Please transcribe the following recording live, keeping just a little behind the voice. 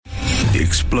the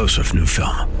explosive new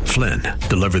film, Flynn,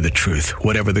 deliver the truth,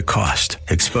 whatever the cost,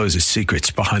 exposes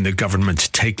secrets behind the government's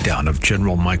takedown of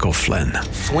General Michael Flynn.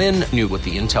 Flynn knew what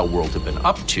the intel world had been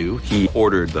up to. He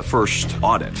ordered the first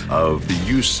audit of the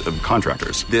use of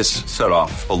contractors. This set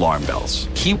off alarm bells.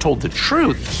 He told the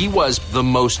truth. He was the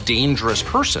most dangerous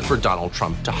person for Donald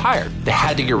Trump to hire. They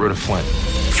had to get rid of Flynn.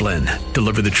 Flynn,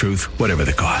 deliver the truth, whatever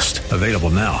the cost. Available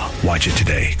now. Watch it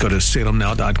today. Go to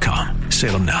salemnow.com.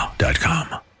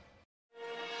 salemnow.com.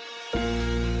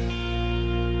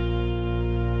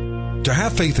 To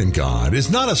have faith in God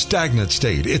is not a stagnant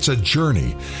state, it's a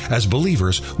journey. As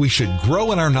believers, we should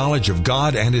grow in our knowledge of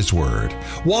God and His Word.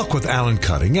 Walk with Alan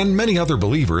Cutting and many other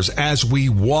believers as we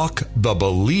walk the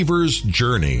believer's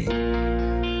journey.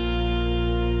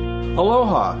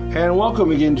 Aloha, and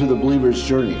welcome again to the Believer's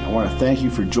Journey. I want to thank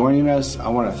you for joining us. I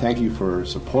want to thank you for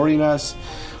supporting us.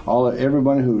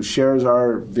 Everyone who shares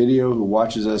our video, who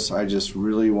watches us, I just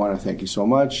really want to thank you so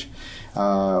much.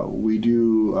 We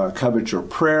do covet your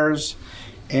prayers,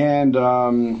 and I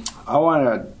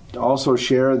want to also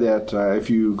share that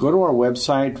if you go to our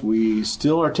website, we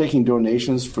still are taking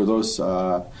donations for those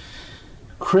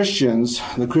Christians,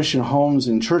 the Christian homes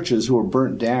and churches who are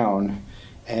burnt down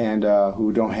and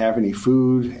who don't have any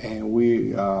food, and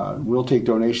we will take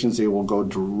donations. They will go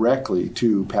directly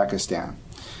to Pakistan.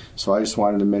 So I just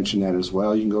wanted to mention that as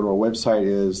well. You can go to our website,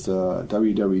 is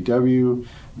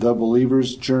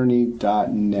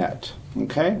www.thebelieversjourney.net.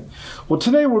 Okay? Well,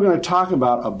 today we're going to talk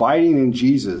about abiding in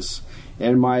Jesus.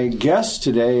 And my guest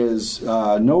today is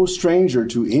no stranger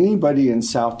to anybody in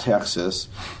South Texas.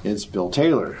 It's Bill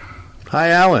Taylor. Hi,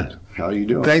 Alan. How are you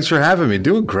doing? Thanks for having me.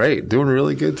 Doing great. Doing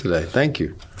really good today. Thank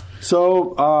you.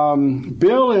 So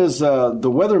Bill is the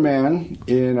weatherman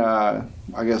in, I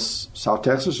guess, South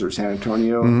Texas or San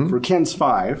Antonio for Ken's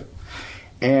 5.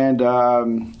 And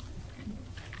the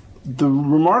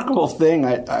remarkable thing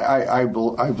I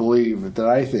believe that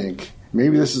I think,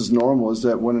 maybe this is normal, is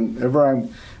that whenever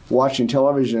I'm watching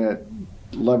television at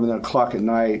 11 o'clock at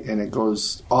night and it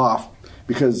goes off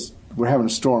because we're having a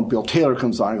storm, Bill Taylor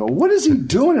comes on and I go, what is he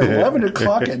doing at 11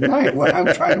 o'clock at night when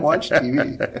I'm trying to watch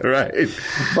TV? Right.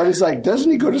 But it's like, doesn't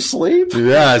he go to sleep?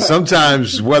 Yeah,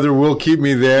 sometimes weather will keep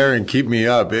me there and keep me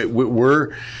up.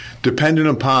 We're dependent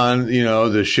upon,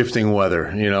 the shifting weather.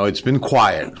 It's been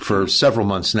quiet for several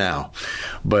months now.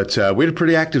 But we had a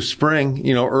pretty active spring,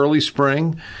 early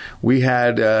spring. We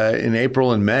had, in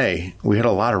April and May, we had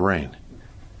a lot of rain.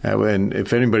 And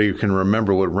if anybody can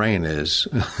remember what rain is,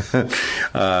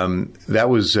 that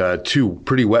was 2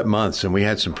 pretty wet months, and we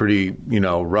had some pretty,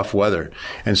 rough weather.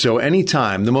 And so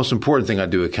anytime, the most important thing I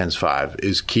do at Ken's 5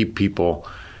 is keep people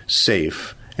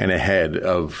safe and ahead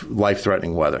of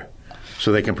life-threatening weather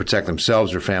so they can protect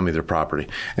themselves, their family, their property.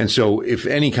 And so if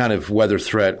any kind of weather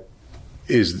threat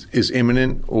is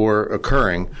imminent or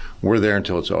occurring, we're there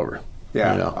until it's over.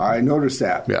 Yeah, I noticed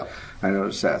that. Yeah. I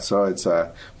noticed that. So it's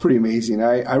pretty amazing.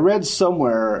 I read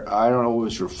somewhere, I don't know, it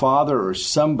was your father or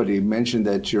somebody mentioned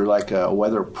that you're like a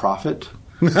weather prophet.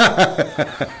 I'm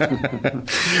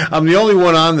the only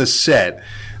one on the set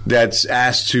that's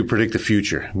asked to predict the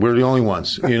future. We're the only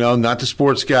ones, not the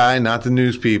sports guy, not the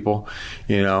news people,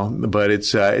 but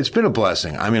it's been a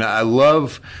blessing. I mean, I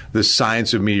love the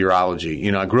science of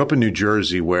meteorology. I grew up in New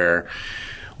Jersey where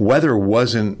weather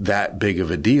wasn't that big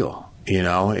of a deal.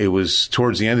 It was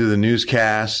towards the end of the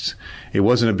newscast. It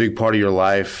wasn't a big part of your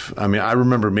life. I mean, I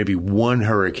remember maybe one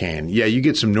hurricane. Yeah, you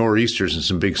get some nor'easters and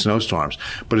some big snowstorms.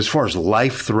 But as far as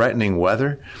life-threatening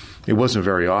weather, it wasn't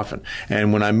very often.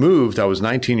 And when I moved, I was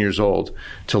 19 years old,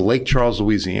 to Lake Charles,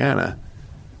 Louisiana.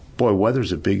 Boy,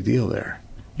 weather's a big deal there.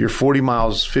 You're 40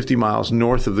 miles, 50 miles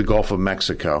north of the Gulf of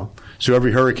Mexico. So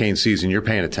every hurricane season, you're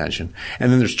paying attention.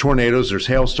 And then there's tornadoes, there's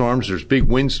hailstorms, there's big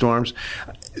windstorms,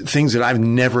 things that I've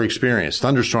never experienced,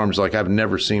 thunderstorms like I've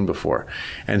never seen before.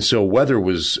 And so weather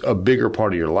was a bigger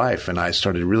part of your life. And I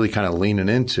started really kind of leaning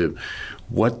into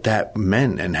what that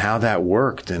meant and how that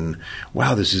worked. And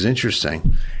wow, this is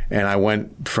interesting. And I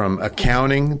went from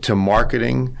accounting to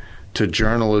marketing to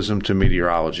journalism to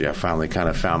meteorology. I finally kind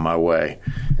of found my way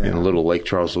in a little Lake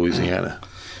Charles, Louisiana.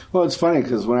 Well, it's funny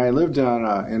because when I lived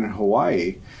in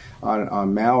Hawaii,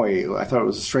 on Maui, I thought it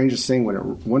was the strangest thing when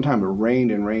one time it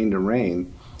rained and rained and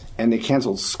rained, and they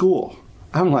canceled school.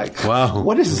 I'm like, wow,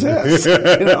 what is this?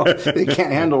 They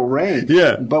can't handle rain.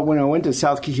 Yeah. But when I went to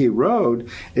South Kiki Road,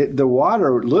 the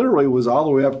water literally was all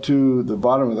the way up to the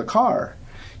bottom of the car.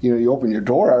 You open your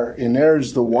door, and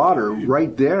there's the water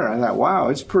right there. I thought, wow,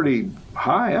 it's pretty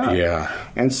high up. Yeah.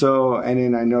 And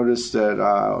then I noticed that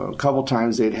a couple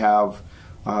times they'd have,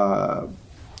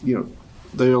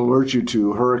 they alert you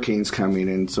to hurricanes coming,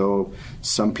 and so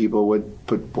some people would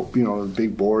put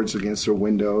big boards against their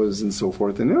windows and so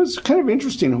forth. And it was kind of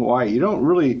interesting in Hawaii. You don't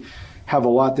really have a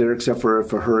lot there except for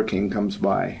if a hurricane comes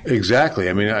by. Exactly.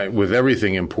 I mean, with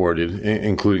everything imported,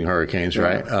 including hurricanes,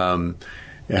 right?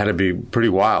 It had to be pretty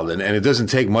wild. And it doesn't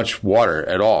take much water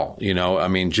at all. I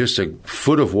mean, just a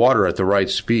foot of water at the right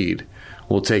speed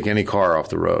will take any car off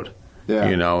the road. Yeah.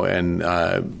 And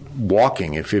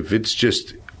walking, if it's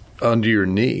just under your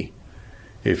knee,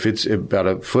 if it's about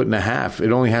a foot and a half,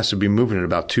 it only has to be moving at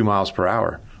about 2 miles per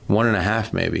hour,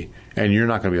 1.5 maybe, and you're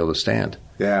not going to be able to stand.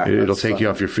 Yeah, it'll take you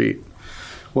off your feet.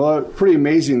 Well, pretty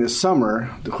amazing this summer.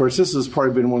 Of course, this has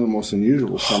probably been one of the most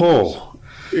unusual summers.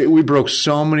 We broke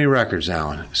so many records,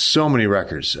 Alan. So many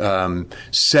records.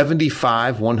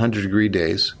 75 100-degree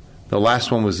days. The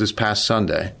last one was this past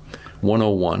Sunday,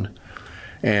 101.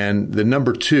 And the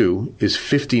number 2 is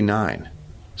 59.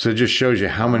 So it just shows you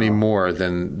how many more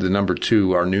than the number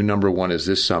 2. Our new number 1 is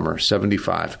this summer,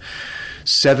 75.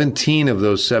 17 of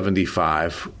those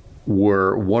 75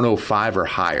 were 105 or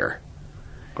higher.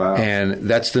 Wow. And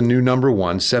that's the new number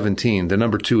 1, 17. The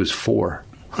number 2 is 4.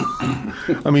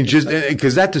 I mean, just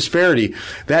because that disparity,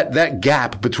 that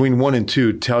gap between 1 and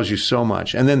 2 tells you so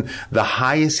much. And then the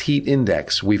highest heat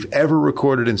index we've ever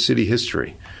recorded in city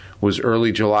history was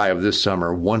early July of this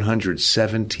summer,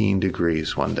 117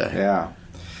 degrees one day. Yeah.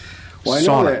 Well, I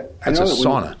know That's a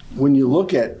sauna. When you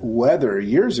look at weather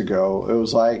years ago, it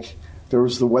was like there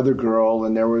was the weather girl,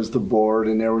 and there was the board,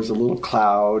 and there was a little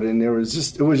cloud, and it was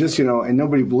just and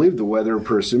nobody believed the weather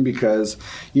person because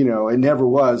it never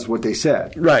was what they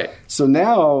said. Right. So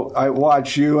now I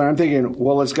watch you, and I'm thinking,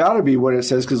 well, it's got to be what it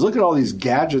says because look at all these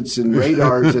gadgets and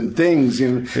radars and things.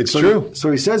 It's true.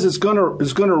 So he says it's going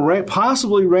to rain,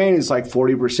 possibly rain. It's like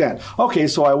 40%. Okay,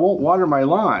 so I won't water my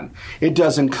lawn. It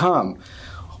doesn't come.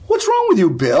 What's wrong with you,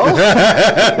 Bill?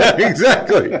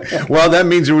 Exactly. Well, that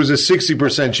means there was a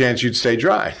 60% chance you'd stay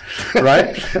dry,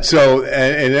 right? So,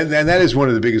 and that is one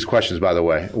of the biggest questions, by the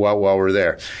way, while we're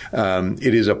there.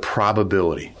 It is a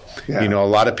probability. Yeah. A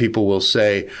lot of people will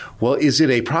say, well, is it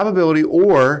a probability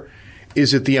or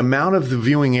is it the amount of the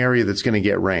viewing area that's going to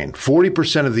get rain?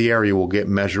 40% of the area will get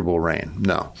measurable rain.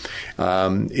 No.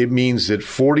 It means that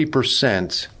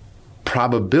 40%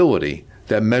 probability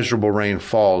that measurable rain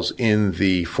falls in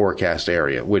the forecast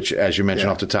area, which, as you mentioned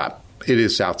off the top, it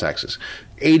is South Texas.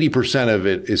 80% of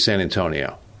it is San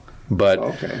Antonio. But,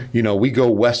 we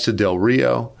go west to Del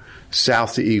Rio,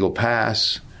 south to Eagle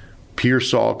Pass,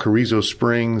 Pearsall, Carrizo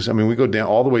Springs. I mean, we go down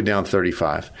all the way down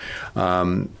 35.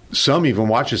 Some even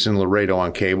watch us in Laredo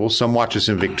on cable. Some watch us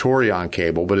in Victoria on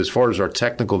cable. But as far as our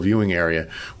technical viewing area,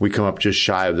 we come up just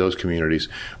shy of those communities.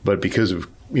 But because of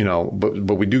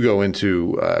but we do go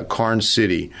into Karnes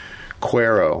City,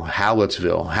 Cuero,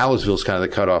 Hallettsville. Hallettsville is kind of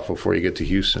the cutoff before you get to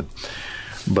Houston.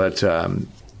 But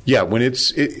when it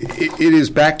is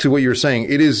back to what you were saying.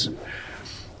 It is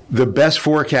the best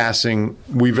forecasting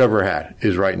we've ever had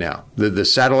is right now. The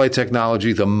satellite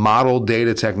technology, the model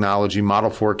data technology,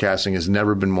 model forecasting has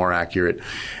never been more accurate.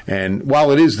 And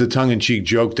while it is the tongue-in-cheek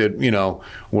joke that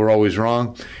we're always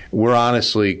wrong, we're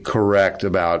honestly correct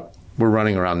about. We're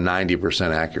running around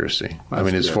 90% accuracy.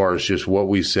 That's as far as just what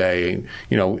we say,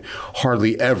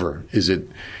 hardly ever is it,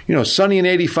 sunny and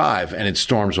 85 and it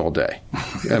storms all day.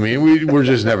 I mean, we're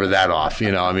just never that off,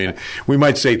 we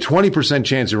might say 20%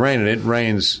 chance of rain and it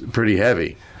rains pretty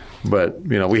heavy. But,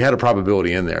 we had a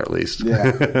probability in there at least.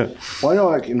 Yeah. Well, I know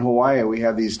like in Hawaii we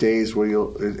have these days where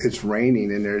it's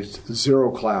raining and there's zero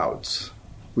clouds.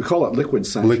 We call it liquid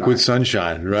sunshine. Liquid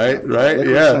sunshine, right? Right?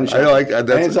 Liquid sunshine. I like that.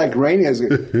 And it's like raining.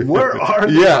 Where are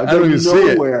they? Yeah, I don't even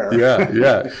nowhere. see it.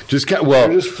 Yeah.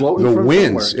 They're just floating the from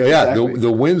winds. somewhere. Yeah, Exactly.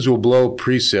 the winds will blow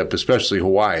precip, especially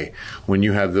Hawaii, when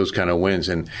you have those kind of winds.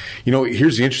 And,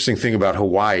 here's the interesting thing about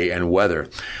Hawaii and weather.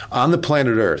 On the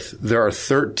planet Earth, there are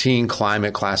 13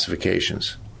 climate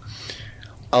classifications.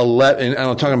 11, and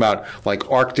I'm talking about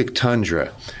like Arctic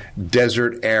tundra,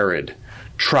 desert arid,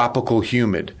 tropical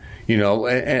humid.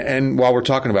 And while we're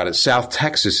talking about it, South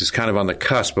Texas is kind of on the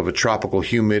cusp of a tropical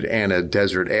humid and a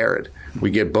desert arid.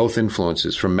 We get both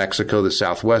influences. From Mexico, the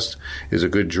Southwest is a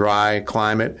good dry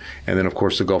climate. And then, of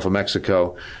course, the Gulf of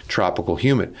Mexico, tropical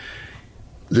humid.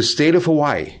 The state of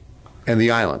Hawaii and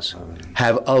the islands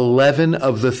have 11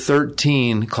 of the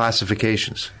 13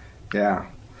 classifications. Yeah.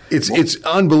 It's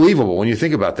unbelievable when you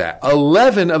think about that.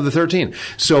 11 of the 13.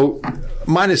 So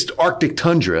minus Arctic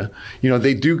tundra,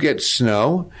 they do get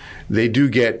snow. They do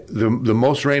get the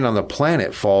most rain on the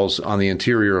planet falls on the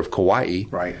interior of Kauai.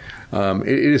 Right. It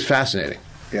is fascinating.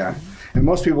 Yeah. And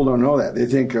most people don't know that. They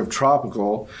think of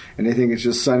tropical, and they think it's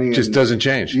just sunny. It just doesn't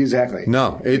change. Exactly.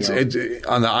 No, it's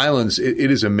on the islands.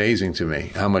 It is amazing to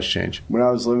me how much change. When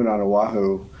I was living on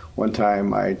Oahu, one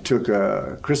time I took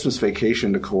a Christmas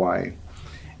vacation to Kauai.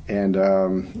 And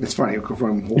it's funny,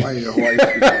 from Hawaii to Hawaii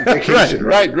vacation.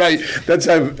 Right. That's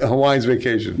how Hawaii's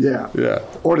vacation. Yeah.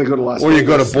 Or to go to Las Vegas. Or you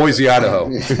go to Boise,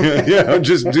 Idaho.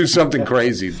 Just do something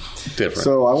crazy different.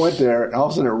 So I went there, and all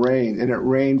of a sudden it rained. And it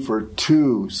rained for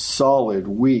 2 solid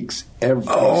weeks every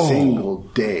single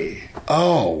day.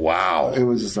 Oh, wow. It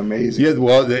was just amazing. Yeah,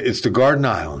 well, it's the Garden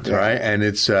Islands, right? And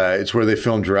it's where they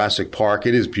filmed Jurassic Park.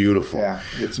 It is beautiful. Yeah,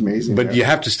 it's amazing. But you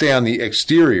have to stay on the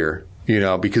exterior,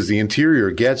 because the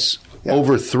interior gets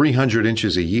over 300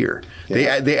 inches a year.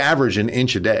 Yeah. They average an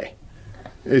inch a day.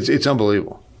 It's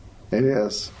unbelievable. It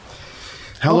is.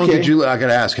 How long did you? I got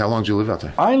to ask. How long did you live out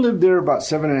there? I lived there about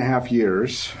 7.5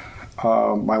 years.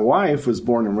 My wife was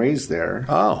born and raised there.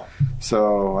 Oh,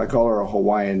 so I call her a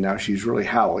Hawaiian now. She's really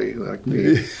Haole like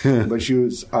me. But she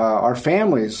was. Our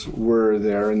families were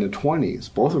there in the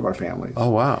 1920s. Both of our families. Oh,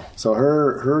 wow. So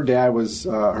her dad was.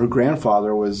 Her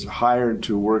grandfather was hired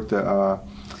to work the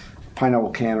pineapple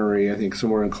cannery, I think,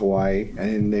 somewhere in Kauai,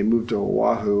 and they moved to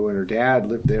Oahu. And her dad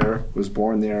lived there, was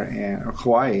born there, or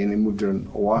Kauai, and they moved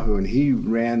to Oahu, and he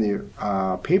ran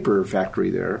the paper factory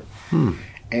there. And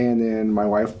then my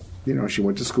wife. She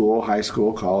went to school, high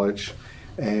school, college,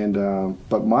 and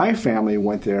but my family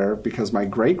went there because my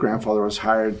great-grandfather was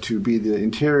hired to be the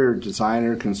interior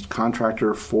designer,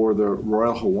 contractor for the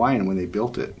Royal Hawaiian when they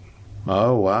built it.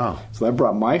 Oh, wow. So that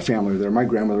brought my family there. My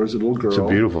grandmother was a little girl. It's a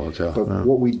beautiful hotel. But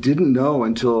what we didn't know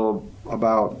until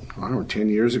about, 10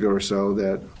 years ago or so,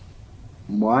 that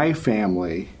my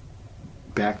family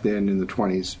back then in the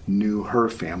 1920s knew her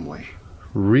family.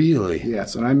 Really?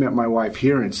 Yes, and I met my wife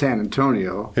here in San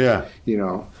Antonio. Yeah.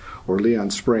 Or Leon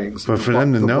Springs. But for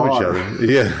them to know each other.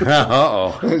 Yeah.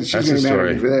 Uh-oh. She's That's the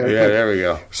story. Yeah, there we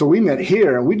go. So we met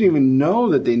here, and we didn't even know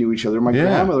that they knew each other. My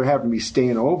grandmother happened to be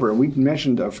staying over, and we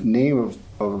mentioned a name of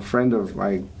a friend of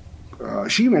my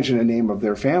she mentioned a name of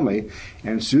their family,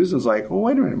 and Susan's like, oh,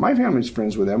 wait a minute, my family's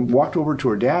friends with them. Walked over to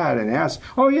her dad and asked,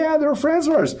 oh, yeah, they're friends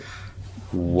of ours.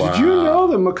 Wow. Did you know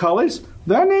the McCulleys?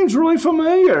 That name's really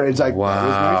familiar. It's like, that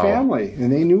was my family.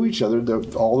 And they knew each other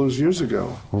all those years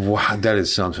ago. Wow, that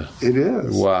is something. It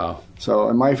is. Wow. So,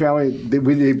 and my family,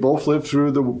 they both lived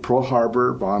through the Pearl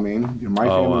Harbor bombing. My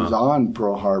family was on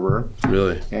Pearl Harbor.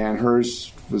 Really? And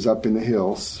hers was up in the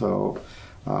hills. So,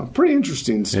 pretty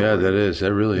interesting story. Yeah, that is.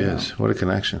 That really is. What a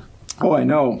connection. Oh, I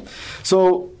know.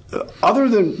 So, other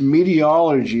than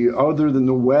meteorology, other than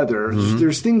the weather,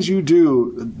 there's things you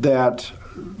do that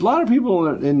a lot of people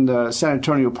in San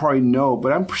Antonio probably know,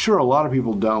 but I'm sure a lot of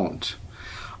people don't.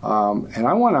 And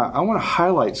I want to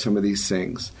highlight some of these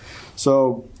things.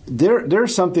 So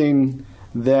there's something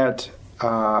that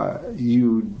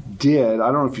you did.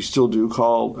 I don't know if you still do.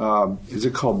 Called is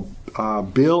it called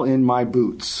Bill in My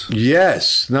Boots?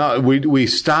 Yes. No, we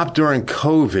stopped during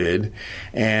COVID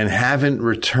and haven't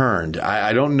returned.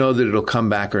 I don't know that it'll come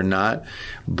back or not,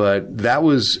 but that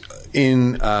was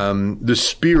in the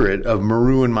spirit of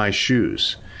Maru in My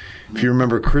Shoes. If you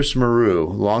remember, Chris Maru,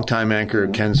 longtime anchor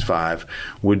at Ken's 5,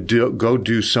 would go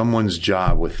do someone's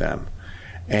job with them.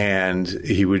 And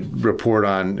he would report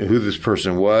on who this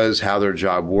person was, how their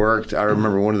job worked. I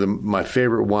remember one of my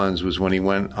favorite ones was when he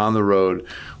went on the road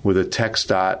with a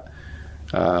TxDOT,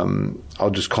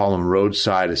 I'll just call him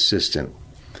roadside assistant.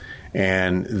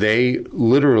 And they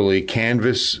literally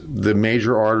canvass the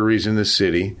major arteries in the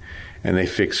city, and they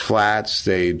fix flats,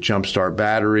 they jumpstart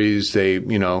batteries, they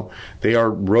are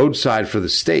roadside for the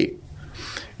state.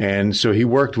 And so he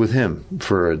worked with him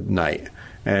for a night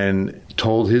and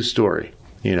told his story.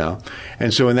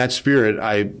 And so in that spirit,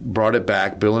 I brought it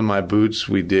back. Bill in My Boots.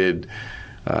 We did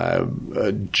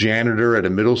a janitor at a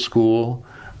middle school.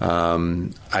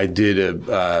 I did a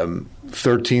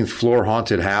 13th floor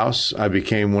haunted house. I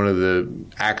became one of the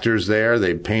actors there.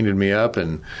 They painted me up,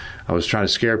 and I was trying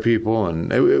to scare people.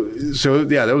 And that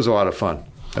was a lot of fun.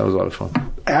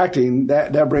 Acting,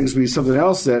 that brings me to something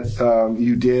else that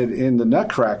you did in the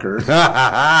Nutcracker.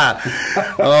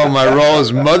 Oh, my role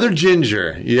as Mother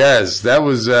Ginger. Yes, that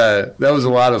was a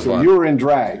lot of fun. So you were in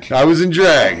drag. I was in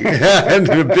drag, and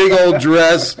a big old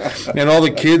dress, and all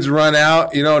the kids run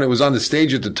out, and it was on the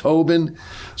stage at the Tobin.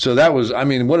 So that was,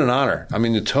 what an honor.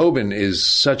 The Tobin is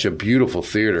such a beautiful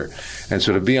theater, and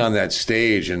so to be on that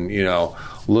stage and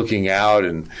looking out,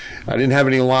 and I didn't have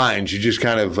any lines. You just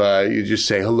kind of you just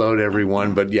say hello to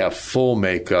everyone, but yeah, full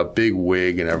makeup, big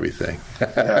wig, and everything.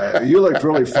 You looked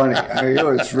really funny. I mean, it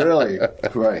was really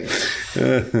funny.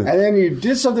 And then you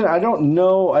did something I don't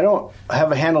know. I don't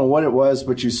have a handle on what it was,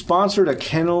 but you sponsored a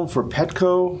kennel for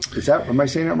Petco. Am I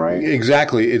saying that right?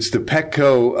 Exactly. It's the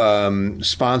Petco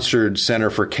sponsored Center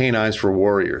for Canines for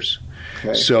Warriors.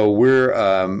 Okay. So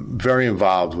we're very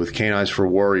involved with Canines for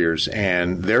Warriors,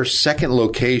 and their second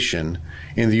location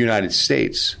in the United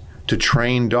States to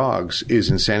train dogs is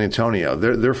in San Antonio.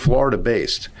 They're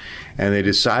Florida-based, and they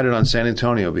decided on San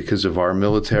Antonio because of our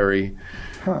military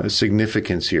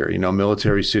significance here. You know,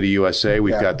 Military City, USA,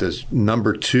 we've got this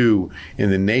number 2 in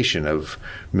the nation of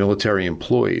military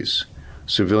employees.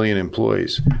 Civilian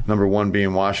employees, number 1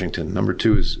 being Washington, number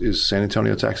 2 is San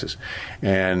Antonio, Texas.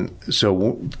 And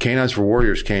so Canines for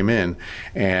Warriors came in,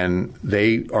 and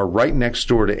they are right next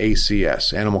door to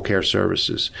ACS, Animal Care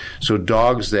Services. So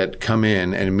dogs that come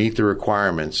in and meet the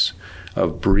requirements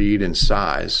of breed and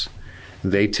size,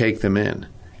 they take them in,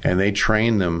 and they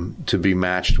train them to be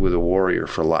matched with a warrior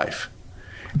for life.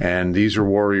 And these are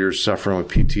warriors suffering with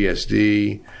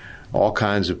PTSD, all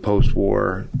kinds of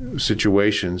post-war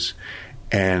situations.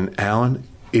 And, Alan,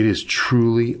 it is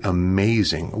truly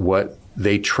amazing what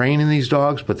they train in these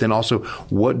dogs, but then also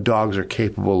what dogs are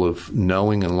capable of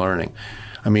knowing and learning.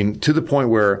 I mean, to the point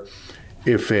where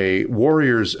if a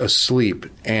warrior's asleep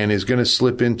and is going to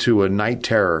slip into a night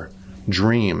terror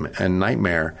dream and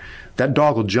nightmare, that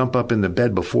dog will jump up in the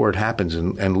bed before it happens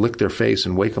and lick their face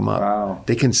and wake them up. Wow.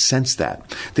 They can sense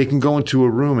that. They can go into a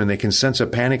room and they can sense a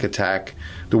panic attack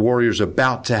the warrior's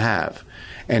about to have.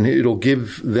 And it'll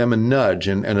give them a nudge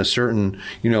and a certain,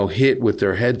 hit with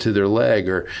their head to their leg,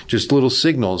 or just little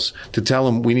signals to tell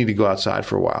them we need to go outside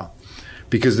for a while.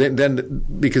 Because they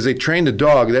train the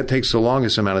dog, that takes the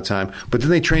longest amount of time. But then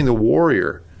they train the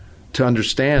warrior to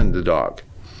understand the dog.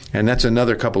 And that's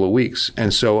another couple of weeks.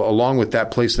 And so along with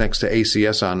that place next to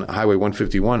ACS on Highway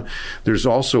 151, there's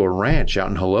also a ranch out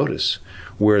in Helotes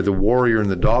where the warrior and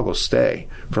the dog will stay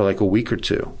for like a week or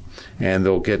two. And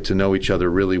they'll get to know each other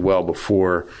really well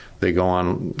before they go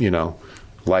on,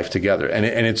 life together. And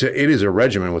it is a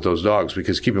regimen with those dogs,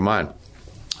 because keep in mind,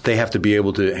 they have to be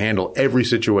able to handle every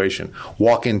situation.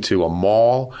 Walk into a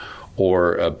mall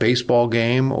or a baseball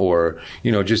game or,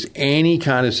 just any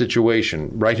kind of situation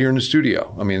right here in the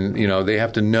studio. I mean, they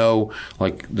have to know,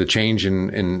 like, the change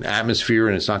in atmosphere,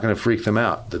 and it's not going to freak them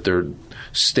out, that they're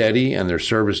steady and they're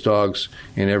service dogs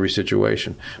in every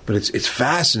situation. But it's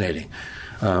fascinating.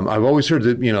 I've always heard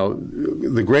that,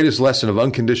 the greatest lesson of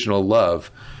unconditional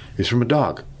love is from a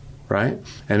dog, right?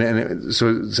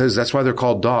 So it says that's why they're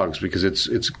called dogs, because it's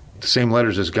the same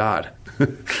letters as God,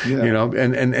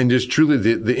 and just truly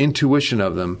the intuition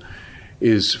of them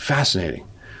is fascinating.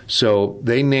 So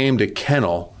they named a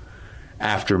kennel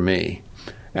after me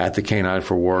at the Canine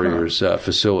for Warriors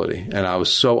facility, and I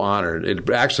was so honored. It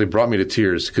actually brought me to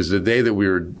tears, because the day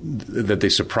that they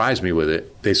surprised me with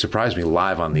it, they surprised me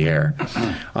live on the air.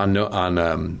 On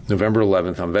November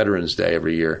 11th, on Veterans Day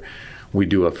every year, we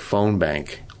do a phone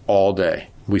bank all day.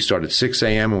 We start at 6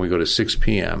 a.m. and we go to 6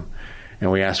 p.m.,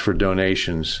 and we ask for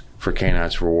donations for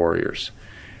Canines for Warriors.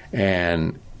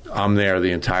 And I'm there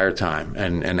the entire time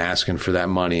and asking for that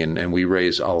money, and we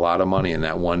raise a lot of money in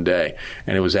that one day.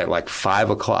 And it was at like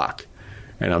 5 o'clock,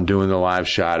 and I'm doing the live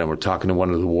shot, and we're talking to one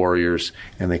of the warriors,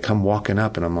 and they come walking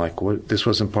up, and I'm like, "What? This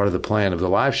wasn't part of the plan of the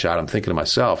live shot." I'm thinking to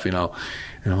myself, and I'm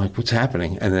like, "What's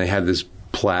happening?" And they had this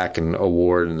plaque and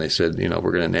award, and they said,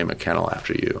 "We're going to name a kennel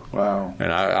after you." Wow!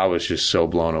 And I was just so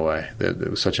blown away. It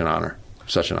was such an honor.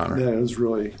 Such an honor. Yeah, it was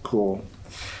really cool.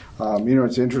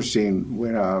 It's interesting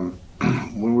when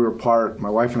we were my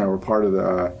wife and I were part of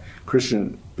the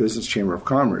Christian Business Chamber of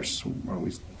Commerce.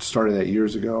 We started that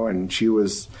years ago, and she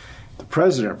was the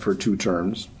president for 2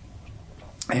 terms.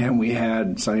 And we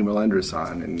had Sonny Melendres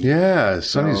on. And, yeah,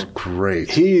 Sonny's great.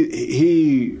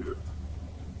 He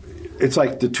it's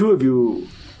like the two of you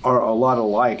are a lot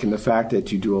alike in the fact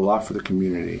that you do a lot for the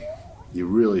community. You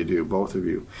really do, both of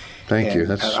you. Thank you.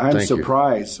 I'm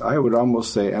surprised. I would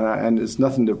almost say, and it's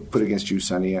nothing to put against you,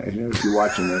 Sonny, if you're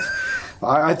watching this.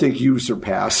 I think you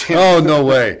surpass him. Oh, no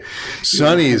way.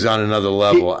 Sonny is on another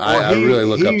level. I really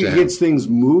look up to him. He gets things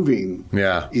moving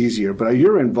easier, but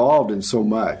you're involved in so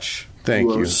much. Thank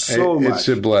you. So much. It's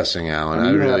a blessing, Alan.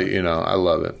 I really, I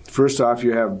love it. First off,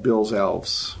 you have Bill's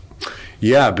Elves.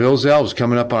 Yeah, Bill's Elves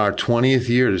coming up on our 20th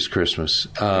year this Christmas.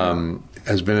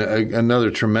 Has been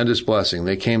another tremendous blessing.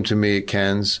 They came to me at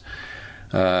Ken's,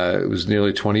 it was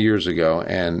nearly 20 years ago,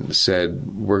 and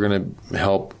said, we're going to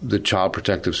help the Child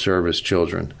Protective Service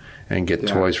children and get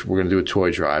toys. We're going to do a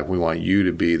toy drive. We want you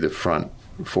to be the front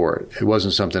for it. It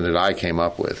wasn't something that I came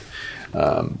up with.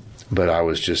 But I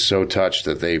was just so touched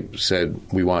that they said,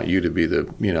 we want you to be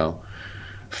the,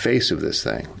 face of this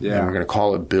thing. Yeah. And we're going to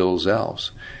call it Bill's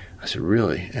Elves. I said,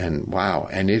 really? And wow.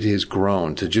 And it has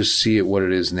grown to just see it what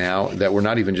it is now, that we're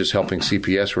not even just helping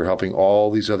CPS, we're helping all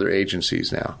these other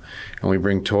agencies now. And we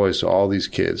bring toys to all these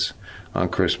kids on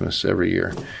Christmas every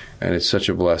year. And it's such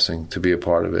a blessing to be a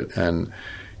part of it. And,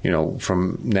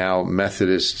 from now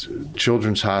Methodist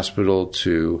Children's Hospital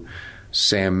to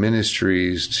Sam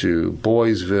Ministries to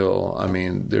Boysville, I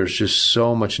mean, there's just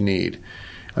so much need.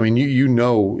 I mean, you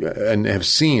know and have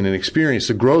seen and experienced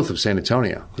the growth of San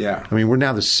Antonio. Yeah. I mean, we're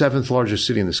now the 7th largest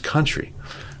city in this country.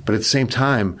 But at the same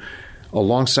time,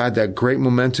 alongside that great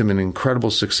momentum and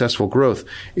incredible successful growth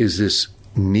is this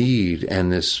need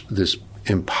and this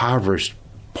impoverished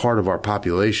part of our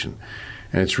population.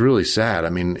 And it's really sad. I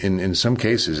mean, in some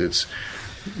cases, it's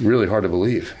really hard to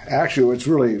believe. Actually, what's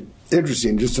really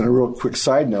interesting, just on a real quick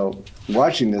side note,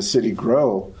 watching this city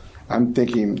grow, I'm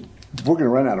thinking we're going to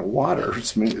run out of water.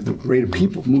 It's the rate of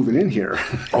people moving in here.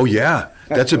 Oh, yeah.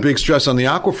 That's a big stress on the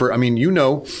aquifer. I mean,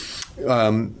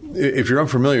 if you're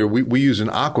unfamiliar, we use an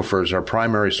aquifer as our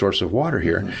primary source of water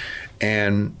here. Mm-hmm.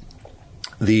 And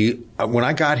when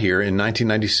I got here in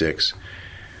 1996,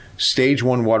 Stage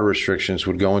 1 water restrictions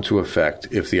would go into effect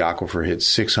if the aquifer hit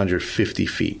 650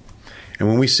 feet. And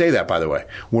when we say that, by the way,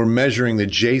 we're measuring the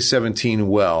J17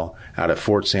 well out at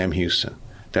Fort Sam Houston.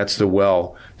 That's the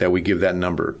well that we give that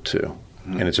number to.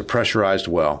 Mm-hmm. And it's a pressurized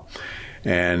well.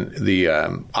 And the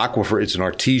aquifer, it's an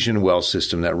artesian well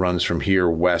system that runs from here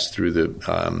west through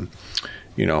the,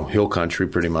 hill country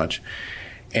pretty much.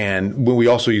 And we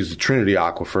also use the Trinity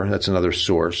Aquifer. That's another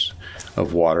source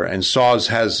of water. And Saws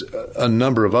has a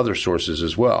number of other sources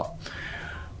as well.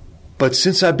 But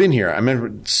since I've been here, I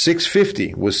remember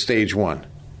 650 was Stage 1.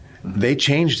 Mm-hmm. They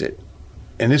changed it.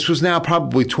 And this was now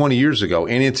probably 20 years ago.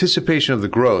 In anticipation of the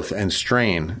growth and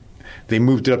strain, they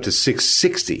moved it up to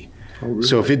 660. Oh, really?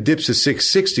 So if it dips to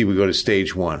 660, we go to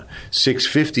Stage 1.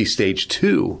 650, Stage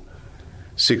 2.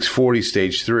 640,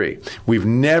 Stage 3. We've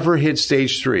never hit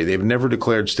Stage 3. They've never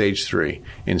declared Stage 3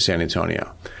 in San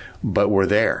Antonio. But we're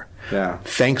there. Yeah.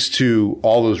 Thanks to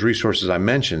all those resources I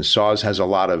mentioned, SAWS has a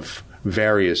lot of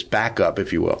various backup,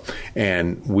 if you will.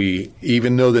 And we,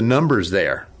 even though the number's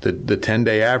there, the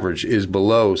 10-day average is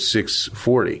below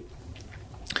 640,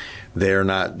 they're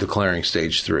not declaring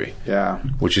Stage 3. Yeah.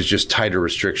 Which is just tighter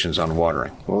restrictions on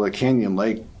watering. Well, the Canyon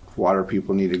Lake water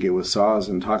people need to get with SAWS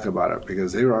and talk about it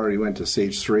because they already went to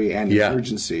Stage 3 and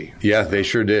emergency. Yeah, they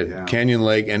sure did. Yeah. Canyon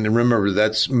Lake, and remember,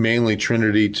 that's mainly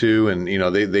Trinity, too, and,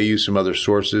 they use some other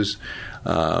sources.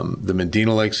 The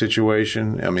Medina Lake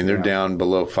situation, I mean, they're down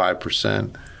below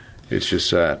 5%. It's just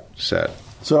sad.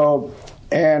 So,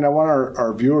 and I want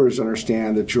our viewers to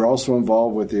understand that you're also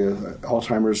involved with the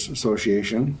Alzheimer's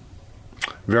Association.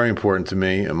 Very important to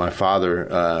me. My father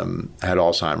had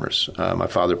Alzheimer's. My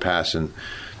father passed in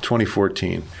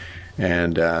 2014.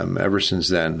 And ever since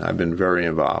then, I've been very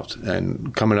involved.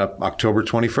 And coming up October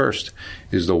 21st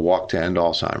is the Walk to End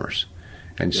Alzheimer's.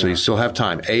 And so you still have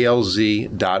time.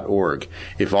 ALZ.org.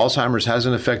 If Alzheimer's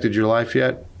hasn't affected your life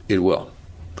yet, it will.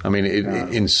 I mean,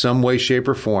 in some way, shape,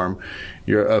 or form,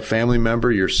 you're a family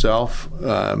member, yourself,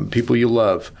 people you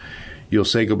love, you'll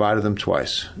say goodbye to them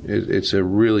twice. It's a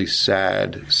really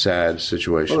sad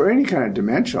situation. Or any kind of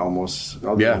dementia almost.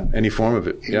 Yeah, any form of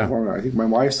it. I think my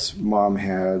wife's mom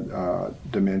had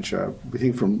dementia, I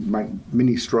think from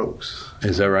many strokes.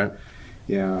 Is that right?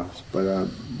 Yeah, but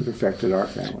it affected our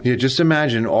family. Yeah, just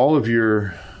imagine all of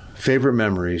your favorite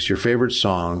memories, your favorite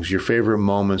songs, your favorite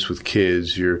moments with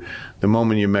kids, the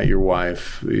moment you met your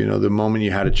wife, the moment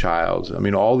you had a child. I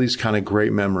mean, all these kind of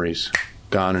great memories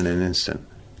gone in an instant.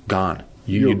 Gone.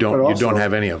 You don't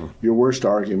have any of them. Your worst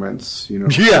arguments,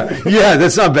 Yeah,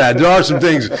 that's not bad. There are some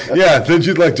things, that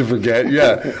you'd like to forget.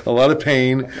 Yeah, a lot of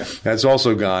pain. That's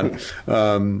also gone.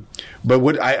 But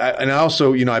what I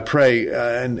also, I pray,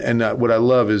 and what I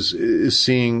love is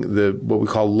seeing what we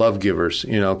call love givers,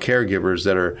 caregivers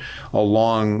that are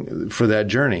along for that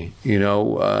journey.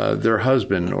 Their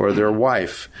husband or their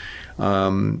wife,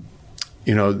 and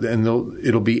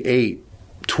it'll be 8,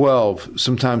 12,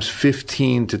 sometimes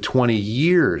 15 to 20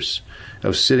 years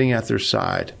of sitting at their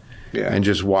side and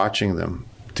just watching them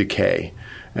decay.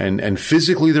 And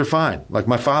physically they're fine. Like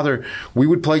my father, we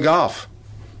would play golf.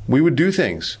 We would do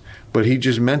things. But he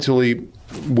just mentally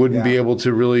wouldn't be able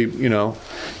to really,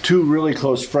 Two really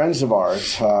close friends of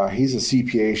ours, he's a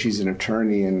CPA, she's an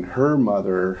attorney, and her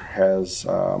mother has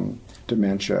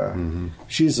dementia. Mm-hmm.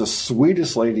 She's the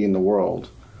sweetest lady in the world,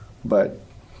 but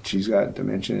she's got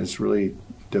dementia. It's really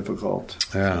difficult.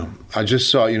 Yeah. I just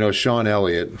saw, Sean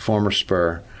Elliott, former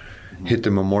Spur, hit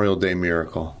the Memorial Day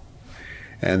miracle.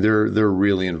 And they're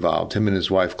really involved. Him and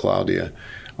his wife, Claudia,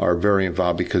 are very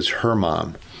involved because her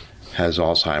mom has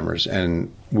Alzheimer's.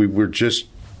 And we were just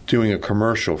doing a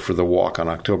commercial for the walk on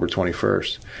October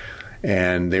 21st.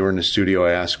 And they were in the studio.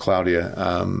 I asked Claudia,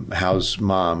 how's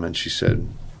mom? And she said,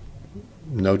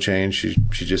 no change.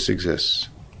 She just exists.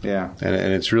 Yeah. And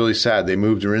it's really sad. They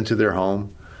moved her into their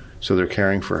home, so they're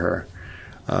caring for her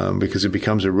because it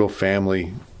becomes a real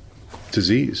family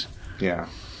disease. Yeah.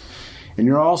 And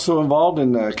you're also involved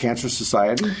in the Cancer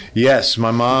Society? Yes.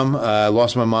 My mom,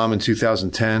 lost my mom in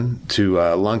 2010 to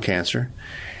lung cancer.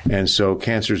 And so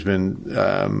cancer's been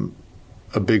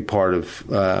a big part of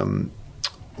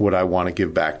what I want to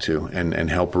give back to and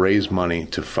help raise money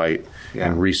to fight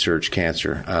and research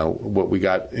cancer. What we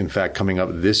got, in fact, coming up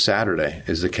this Saturday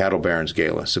is the Cattle Barons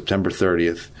Gala, September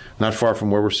 30th, not far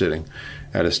from where we're sitting,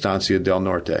 at Estancia del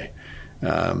Norte.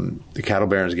 The Cattle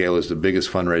Barons Gala is the biggest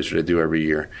fundraiser they do every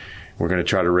year. We're going to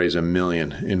try to raise $1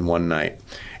 million in one night.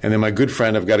 And then my good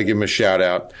friend, I've got to give him a shout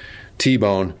out,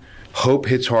 T-Bone, Hope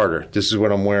Hits Harder. This is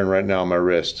what I'm wearing right now on my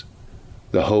wrist.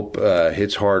 The Hope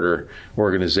Hits Harder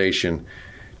organization.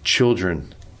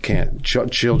 Children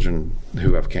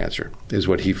who have cancer is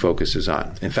what he focuses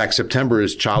on. In fact, September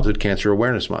is Childhood Cancer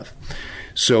Awareness Month.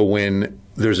 So when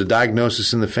there's a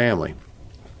diagnosis in the family,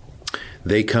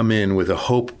 they come in with a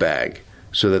hope bag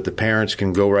so that the parents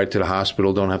can go right to the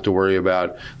hospital, don't have to worry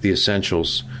about the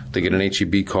essentials. They get an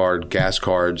HEB card, gas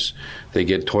cards, they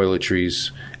get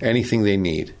toiletries, anything they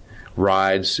need,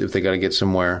 rides if they got to get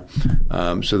somewhere,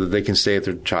 so that they can stay at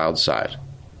their child's side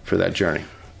for that journey.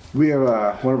 We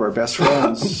have one of our best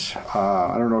friends.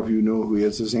 I don't know if you know who he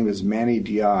is. His name is Manny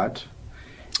Diot.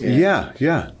 Yeah,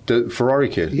 the Ferrari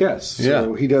kid. Yes.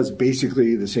 So he does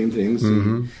basically the same things.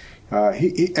 Mm-hmm.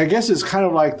 He I guess it's kind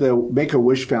of like the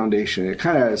Make-A-Wish Foundation. It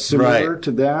kind of is similar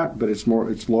to that, but it's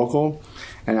local.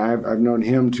 And I've known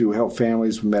him to help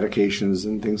families with medications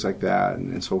and things like that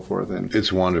and so forth. And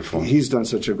it's wonderful. He's done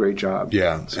such a great job.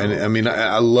 Yeah. So. And I mean,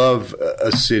 I love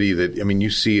a city that, you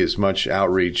see as much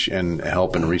outreach and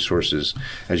help and resources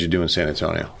as you do in San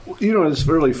Antonio. It's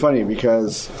really funny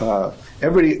because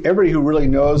everybody who really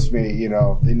knows me,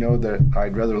 they know that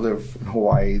I'd rather live in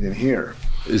Hawaii than here.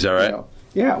 Is that right?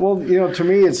 Yeah. Well, to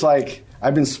me, it's like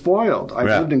I've been spoiled. I've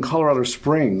lived in Colorado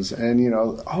Springs, and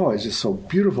it's just so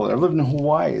beautiful. I lived in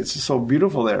Hawaii. It's just so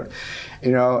beautiful there,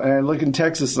 and I look in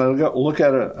Texas and I look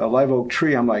at a live oak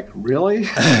tree. I'm like, really?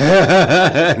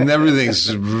 And everything's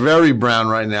very brown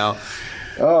right now.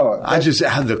 Oh, I just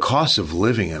had the cost of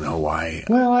living in Hawaii.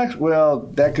 Well,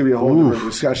 that could be a whole different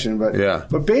discussion,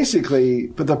 but basically,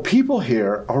 the people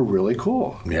here are really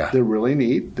cool. Yeah, they're really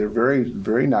neat. They're very,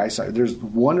 very nice. There's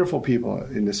wonderful people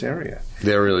in this area.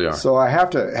 They really are. So I have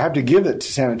to give it to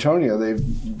San Antonio.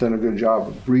 They've done a good job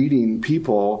of breeding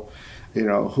people,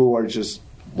 who are just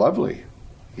lovely.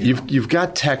 You've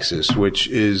got Texas, which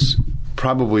is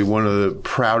probably one of the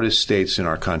proudest states in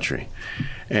our country,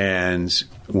 and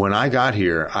when I got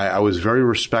here, I was very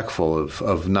respectful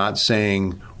of not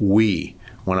saying we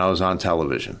when I was on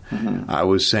television. Mm-hmm. I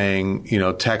was saying,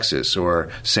 Texas or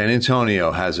San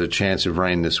Antonio has a chance of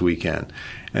rain this weekend.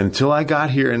 Until I got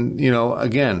here and,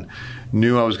 again,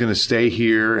 knew I was going to stay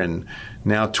here, and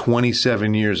now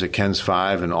 27 years at Ken's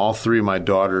 5, and all three of my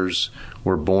daughters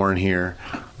were born here.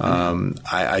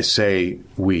 I say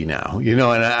we now, and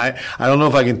I don't know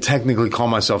if I can technically call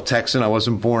myself Texan. I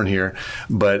wasn't born here,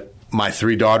 but my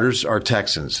three daughters are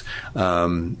Texans.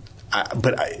 The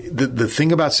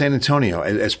thing about San Antonio,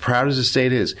 as proud as the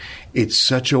state is, it's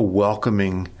such a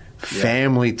welcoming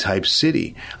family-type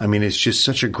city. It's just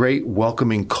such a great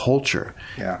welcoming culture.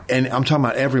 Yeah. And I'm talking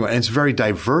about everyone. And it's a very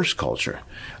diverse culture.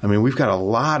 We've got a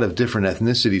lot of different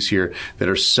ethnicities here that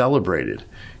are celebrated.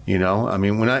 When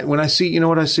I see,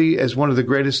 what I see as one of the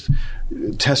greatest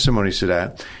testimonies to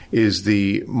that is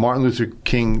the Martin Luther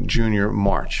King Jr.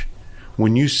 March.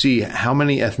 When you see how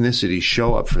many ethnicities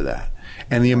show up for that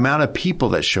and the amount of people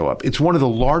that show up, it's one of the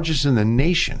largest in the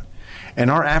nation.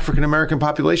 And our African American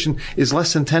population is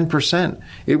less than 10%.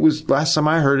 It was, last time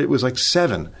I heard, it was like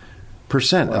 7%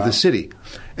 of the city.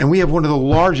 And we have one of the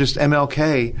largest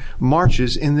MLK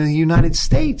marches in the United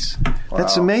States. Wow.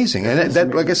 That's amazing. And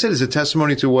that, like I said, is a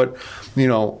testimony to what,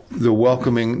 the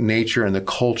welcoming nature and the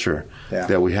culture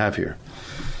that we have here.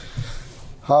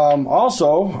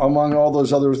 Also, among all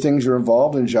those other things you're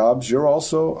involved in jobs, you're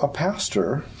also a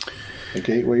pastor. The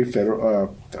Gateway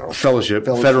Fellowship.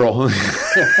 Federal.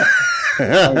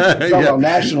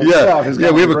 National stuff.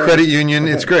 We have a credit union.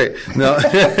 It's great. No,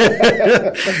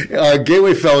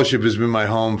 Gateway Fellowship has been my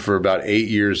home for about 8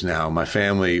 years now. My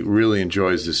family really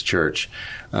enjoys this church.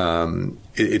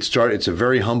 It's a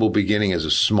very humble beginning as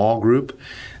a small group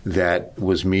that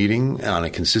was meeting on a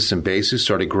consistent basis,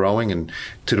 started growing, and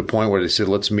to the point where they said,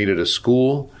 let's meet at a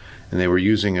school. And they were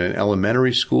using an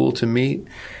elementary school to meet.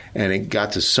 And it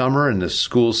got to summer, and the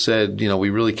school said, we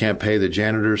really can't pay the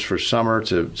janitors for summer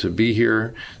to be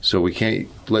here, so we can't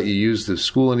let you use the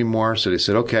school anymore. So they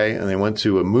said, okay. And they went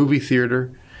to a movie theater,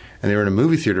 and they were in a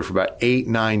movie theater for about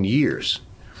 8-9 years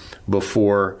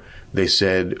before they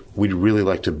said, we'd really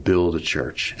like to build a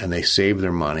church. And they saved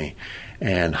their money.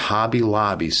 And Hobby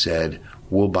Lobby said,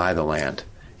 we'll buy the land.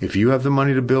 If you have the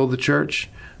money to build the church,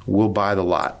 we'll buy the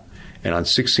lot. And on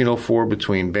 1604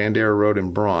 between Bandera Road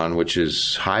and Braun, which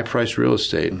is high-priced real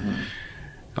estate,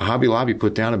 Hobby Lobby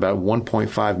put down about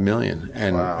 $1.5 million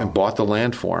and bought the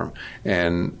land for them.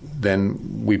 And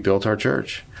then we built our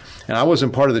church. And I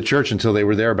wasn't part of the church until they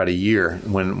were there about a year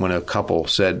when a couple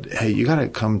said, hey, you got to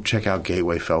come check out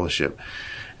Gateway Fellowship.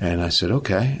 And I said,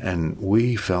 okay. And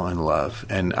we fell in love.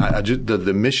 And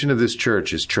the mission of this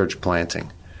church is church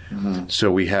planting.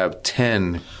 So we have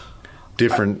 10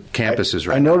 different campuses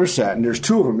right now. I noticed that, and there's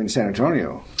 2 of them in San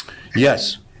Antonio.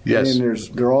 Yes. And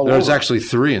they're all There's over. actually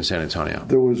 3 in San Antonio.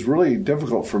 That was really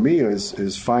difficult for me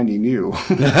is finding you.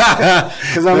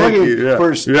 Because I'm looking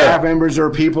for staff members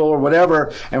or people or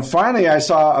whatever. And finally I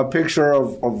saw a picture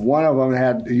of one of them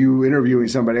had you interviewing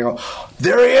somebody. I go,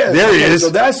 there he is. There he is. So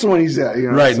that's the one he's at.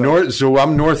 Right. So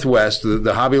I'm Northwest.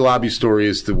 The Hobby Lobby story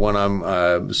is the one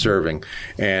I'm serving.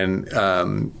 And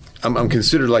I'm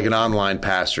considered like an online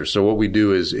pastor. So what we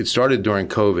do is, it started during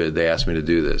COVID. They asked me to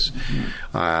do this.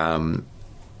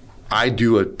 I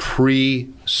do a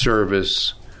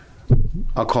pre-service,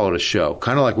 I'll call it a show,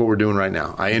 kind of like what we're doing right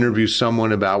now. I interview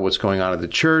someone about what's going on at the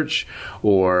church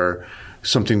or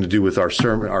something to do with our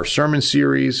sermon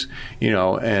series,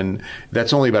 and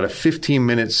that's only about a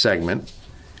 15-minute segment.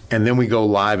 And then we go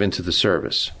live into the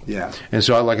service. Yeah. And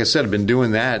so, like I said, I've been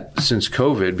doing that since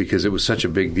COVID because it was such a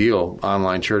big deal.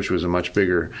 Online church was a much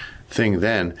bigger thing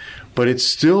then. But it's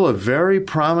still a very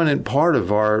prominent part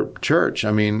of our church.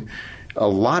 I mean, a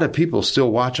lot of people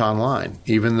still watch online,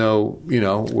 even though,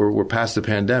 we're past the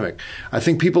pandemic. I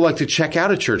think people like to check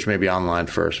out a church maybe online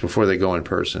first before they go in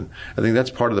person. I think that's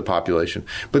part of the population.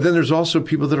 But then there's also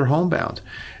people that are homebound.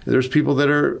 There's people that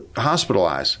are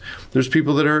hospitalized. There's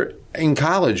people that are in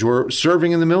college or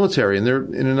serving in the military, and they're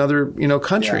in another,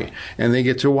 country, and they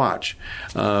get to watch.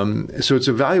 So it's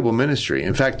a valuable ministry.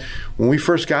 In fact, when we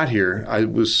first got here, I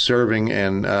was serving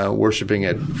and worshiping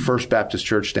at First Baptist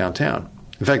Church downtown.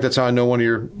 In fact, that's how I know one of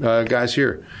your guys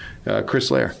here, Chris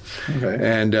Lair. Okay.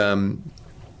 And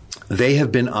they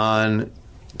have been on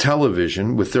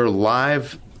television with their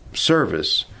live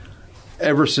service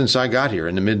ever since I got here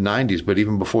in the mid-'90s, but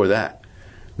even before that.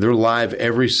 They're live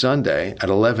every Sunday at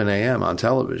 11 a.m. on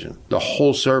television, the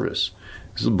whole service,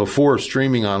 before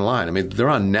streaming online. I mean, they're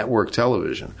on network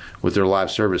television with their live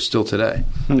service still today,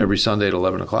 every Sunday at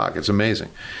 11 o'clock. It's amazing.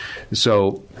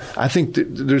 So I think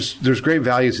there's great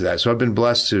value to that. So I've been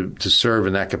blessed to serve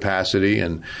in that capacity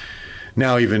and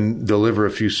now even deliver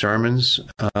a few sermons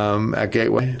at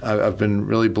Gateway. I've been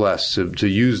really blessed to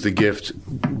use the gift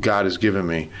God has given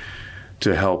me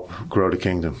to help grow the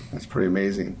kingdom. That's pretty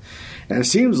amazing. And it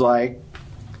seems like,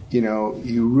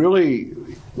 you really,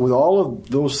 with all of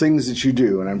those things that you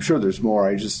do, and I'm sure there's more,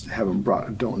 I just haven't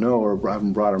brought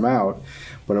them out,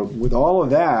 but with all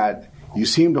of that, you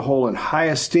seem to hold in high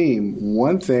esteem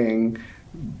one thing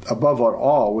above it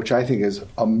all, which I think is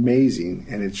amazing,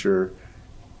 and it's your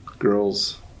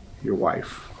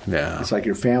wife. Yeah, it's like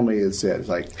your family is it. It's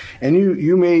like, and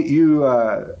you made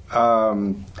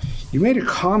a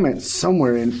comment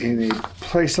somewhere in a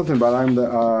place, something about I'm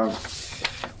the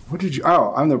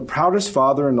proudest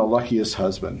father and the luckiest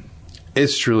husband.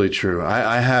 It's truly true.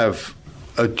 I have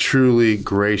a truly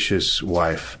gracious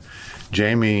wife.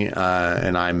 Jamie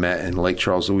and I met in Lake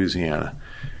Charles, Louisiana.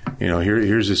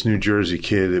 Here's this New Jersey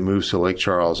kid that moves to Lake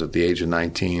Charles at the age of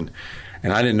 19.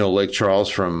 And I didn't know Lake Charles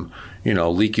from,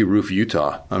 Leaky Roof,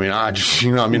 Utah. I mean,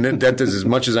 that is as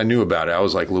much as I knew about it. I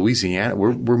was like, Louisiana?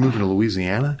 We're moving to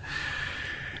Louisiana?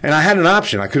 And I had an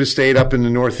option. I could have stayed up in the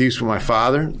Northeast with my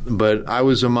father, but I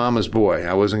was a mama's boy.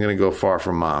 I wasn't going to go far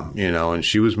from mom, and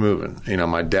she was moving.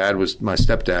 My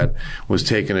stepdad was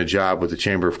taking a job with the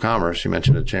Chamber of Commerce. You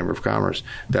mentioned the Chamber of Commerce.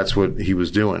 That's what he was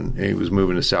doing. He was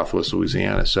moving to Southwest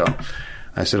Louisiana. So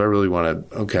I said, I really want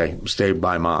to, stay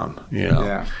by Mom,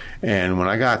 Yeah. And when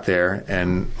I got there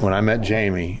and when I met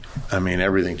Jamie, I mean,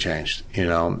 everything changed,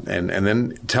 and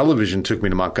then television took me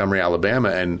to Montgomery, Alabama,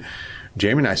 and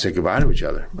Jamie and I said goodbye to each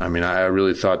other. I mean, I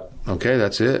really thought, okay,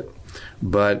 that's it.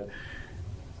 But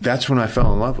that's when I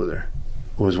fell in love with her,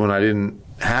 was when I didn't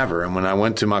have her. And when I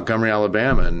went to Montgomery,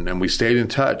 Alabama, and we stayed in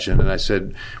touch, and then I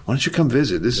said, why don't you come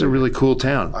visit? This is a really cool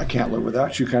town. I can't live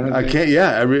without you kind of thing. I can't,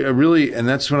 yeah. I really, and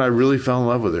that's when I really fell in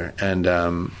love with her.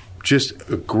 And just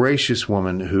a gracious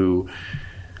woman who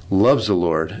loves the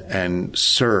Lord and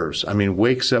serves. I mean,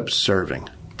 wakes up serving.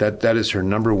 That is her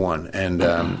number one. And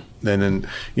then,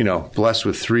 blessed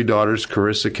with 3 daughters,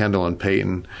 Carissa, Kendall, and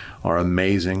Peyton, are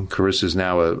amazing. Carissa's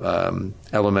now a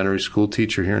elementary school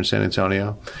teacher here in San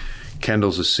Antonio.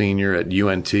 Kendall's a senior at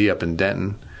UNT up in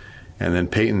Denton. And then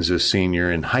Peyton's a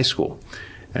senior in high school.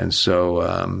 And so,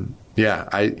 Alan,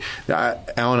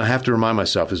 I have to remind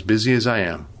myself, as busy as I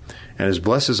am, and as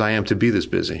blessed as I am to be this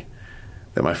busy,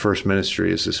 that my first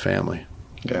ministry is this family.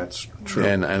 Yeah, it's true.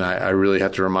 And I really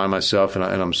have to remind myself, and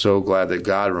I'm so glad that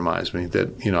God reminds me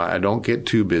that, I don't get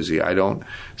too busy. I don't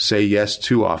say yes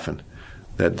too often,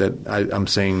 that I'm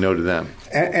saying no to them.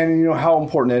 And how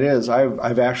important that is.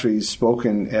 I've actually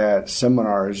spoken at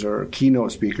seminars or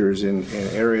keynote speakers in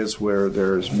areas where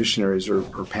there's missionaries or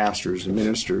pastors and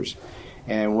ministers.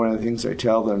 And one of the things I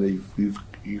tell them, that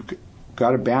you've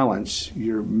got to balance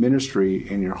your ministry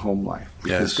and your home life,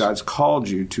 because Yes. God's called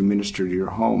you to minister to your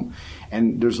home.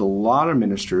 And there's a lot of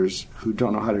ministers who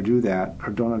don't know how to do that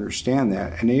or don't understand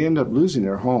that, and they end up losing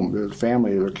their home, their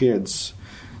family, their kids.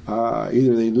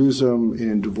 Either they lose them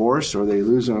in divorce or they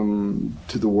lose them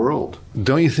to the world.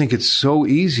 Don't you think it's so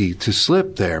easy to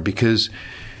slip there, because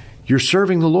you're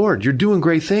serving the Lord, you're doing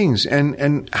great things,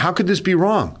 and how could this be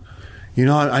wrong?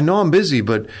 I know I'm busy,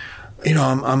 but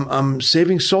I'm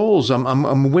saving souls.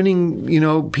 I'm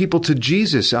winning, people to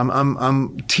Jesus.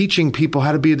 I'm teaching people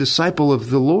how to be a disciple of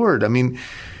the Lord. I mean,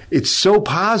 it's so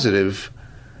positive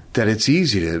that it's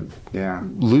easy to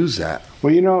lose that.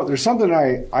 Well, there's something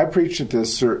I preached at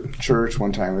this church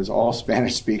one time. It was all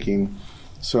Spanish speaking.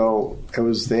 So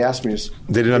they asked me to...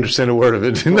 They didn't understand a word of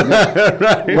it.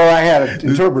 Right. Well, I had an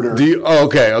interpreter.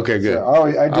 Okay, good. So,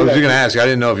 I was going to ask. I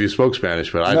didn't know if you spoke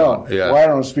Spanish, but I don't. Yeah. Well, I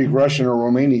don't speak Russian or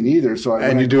Romanian either. So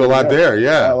you do a lot there,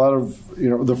 yeah. A lot of,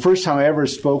 the first time I ever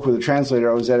spoke with a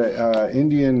translator, I was at an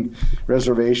Indian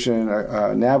reservation,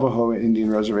 a Navajo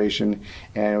Indian reservation,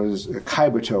 and it was a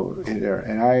Kaibato in there.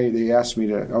 And they asked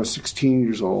me I was 16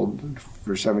 years old,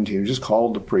 or 17, I was just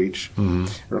called to preach,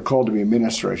 or called to be a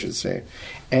minister, I should say.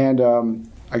 And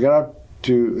I got up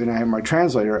and I had my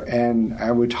translator, and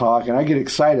I would talk, and I get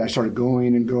excited. I started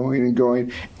going and going and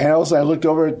going. And all of a sudden I looked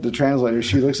over at the translator.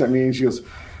 She looks at me and she goes,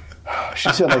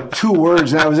 she said like 2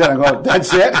 words, and that was it. I go,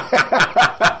 that's it?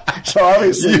 So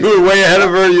obviously... You were way ahead of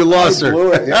her, you lost her.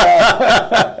 Blew it,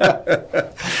 yeah.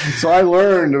 So I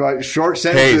learned about short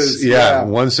sentences. Pace,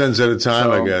 one sentence at a time,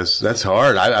 So, I guess. That's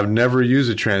hard. I've never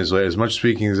used a translator. As much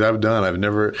speaking as I've done,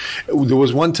 there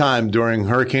was one time during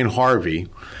Hurricane Harvey,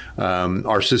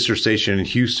 our sister station in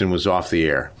Houston was off the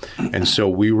air. And so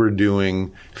we were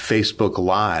doing Facebook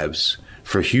Lives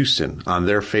for Houston on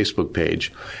their Facebook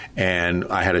page. And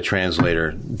I had a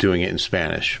translator doing it in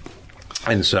Spanish.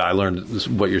 And so I learned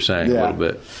what you're saying a little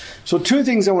bit. So 2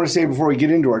 things I want to say before we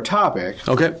get into our topic.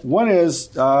 Okay. One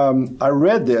is I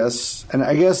read this, and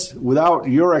I guess without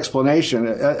your explanation,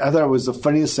 I thought it was the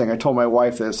funniest thing. I told my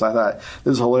wife this. I thought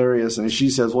this is hilarious. And she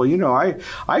says, well,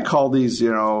 I called these,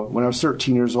 when I was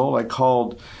 13 years old, I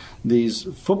called these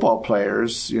football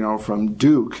players, from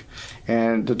Duke,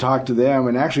 and to talk to them,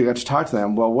 and actually got to talk to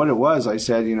them. Well, what it was, I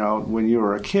said, when you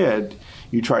were a kid,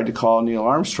 you tried to call Neil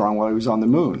Armstrong while he was on the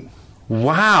moon.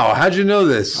 Wow, how'd you know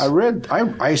this? I read. I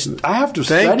have to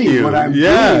Thank study you. what I'm doing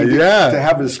to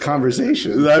have this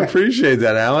conversation. I appreciate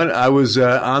that, Alan. I was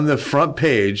on the front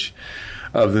page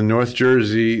of the North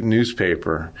Jersey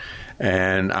newspaper,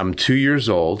 and I'm 2 years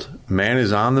old. Man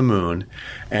is on the moon,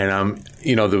 and I'm,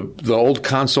 the old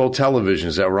console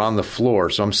televisions that were on the floor.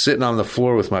 So I'm sitting on the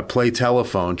floor with my play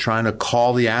telephone trying to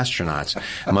call the astronauts.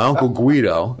 And my Uncle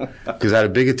Guido, because I had a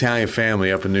big Italian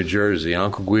family up in New Jersey,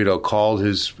 Uncle Guido called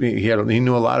he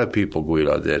knew a lot of people,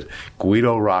 Guido did,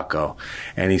 Guido Rocco.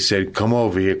 And he said, come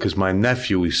over here because my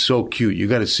nephew, he's so cute. You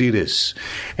got to see this.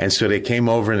 And so they came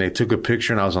over and they took a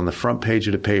picture, and I was on the front page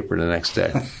of the paper the next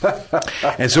day.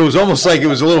 And so it was almost almost like it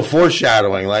was a little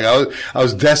foreshadowing. Like I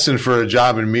was destined for a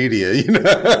job in media,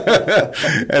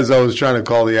 as I was trying to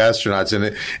call the astronauts. And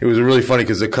it was really funny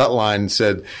because the cut line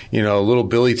said, little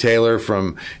Billy Taylor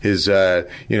from his,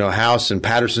 house in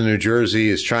Paterson, New Jersey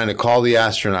is trying to call the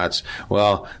astronauts.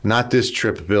 Well, not this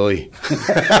trip, Billy.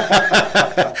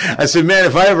 I said, man,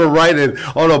 if I ever write an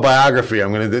autobiography,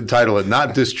 I'm going to title it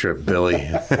 "Not This Trip, Billy."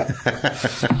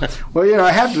 Well,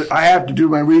 I have to do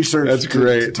my research. That's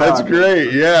great. That's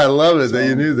great. Yeah, I love it that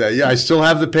you knew that. Yeah, I still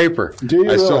have the paper. Do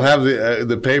you? I still have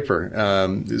the paper.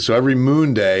 So every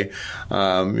Moon Day,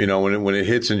 when it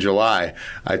hits in July,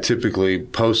 I typically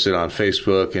post it on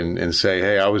Facebook and say,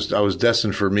 "Hey, I was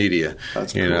destined for media."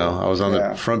 That's cool. I was on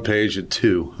the front page at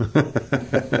 2.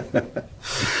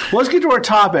 Well, let's get to our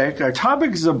topic. Our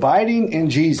topic is abiding in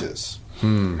Jesus.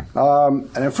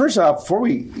 And first off, before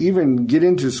we even get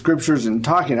into scriptures and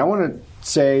talking, I want to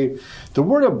say the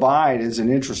word abide is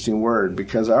an interesting word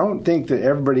because I don't think that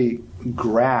everybody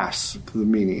grasps the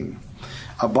meaning.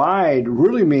 Abide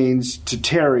really means to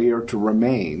tarry or to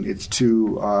remain. It's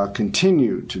to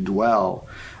continue, to dwell,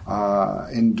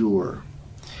 endure.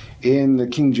 In the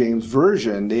King James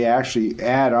Version, they actually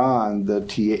add on the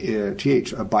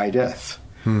th, abideth,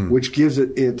 which gives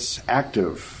it its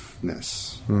activeness.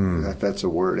 That's a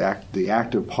word, the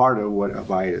active part of what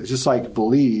abide is. Just like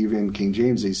believe in King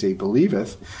James, they say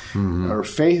believeth, or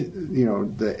faith,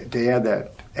 they add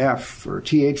that F, or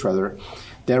TH rather,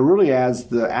 that really adds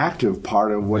the active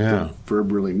part of what the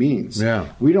verb really means. Yeah.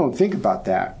 We don't think about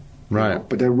that. Right.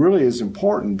 But that really is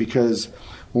important because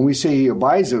when we say he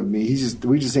abides of me,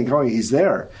 we just think, oh, he's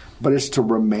there. But it's to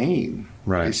remain.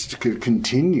 Right. It's to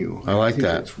continue. I like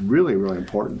that. It's really, really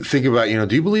important. Think about,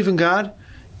 do you believe in God?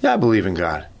 Yeah, I believe in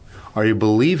God. Are you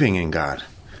believing in God?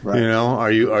 Right.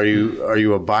 Are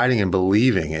you abiding and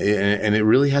believing? And it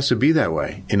really has to be that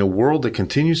way. In a world that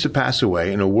continues to pass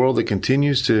away, in a world that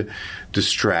continues to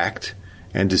distract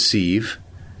and deceive,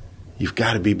 you've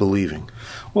got to be believing.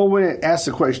 Well, when it asks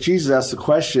the question, Jesus asked the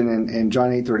question in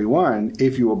John 8:31,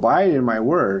 if you abide in my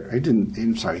word, he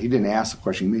didn't ask the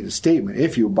question, he made a statement.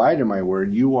 If you abide in my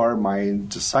word, you are my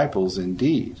disciples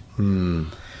indeed.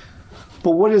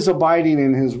 But what is abiding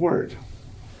in his word?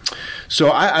 So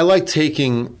I like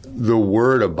taking the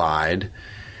word abide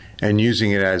and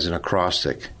using it as an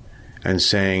acrostic and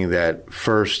saying that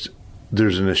first,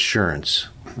 there's an assurance.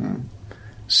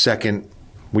 Second,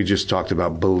 we just talked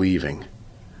about believing.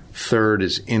 Third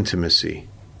is intimacy.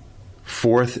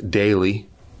 Fourth, daily.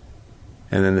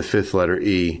 And then the fifth letter,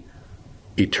 E,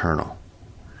 eternal.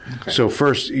 Okay. So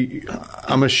first,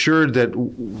 I'm assured that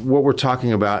what we're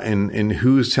talking about in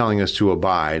who's telling us to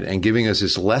abide and giving us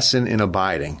this lesson in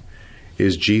abiding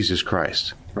is Jesus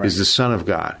Christ, is the Son of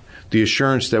God. The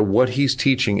assurance that what he's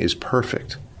teaching is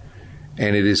perfect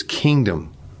and it is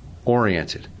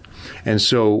kingdom-oriented. And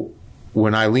so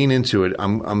when I lean into it,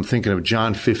 I'm thinking of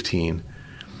John 15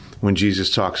 when Jesus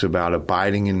talks about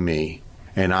abiding in me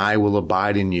and I will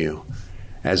abide in you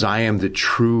as I am the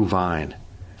true vine.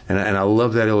 And I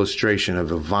love that illustration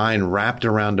of a vine wrapped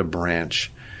around a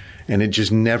branch, and it just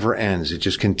never ends. It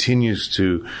just continues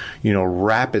to,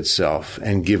 wrap itself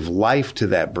and give life to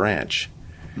that branch.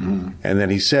 And then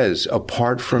he says,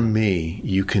 apart from me,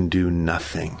 you can do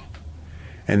nothing.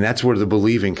 And that's where the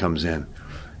believing comes in.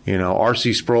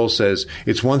 R.C. Sproul says,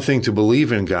 it's one thing to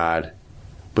believe in God,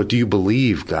 but do you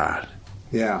believe God?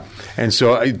 Yeah. And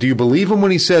so do you believe him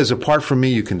when he says, apart from me,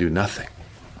 you can do nothing?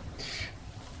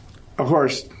 Of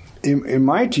course, in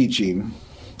my teaching,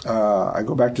 I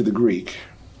go back to the Greek.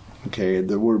 Okay,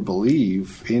 the word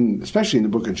believe, especially in the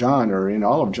book of John or in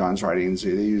all of John's writings, they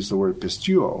use the word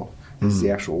pistuo. It's the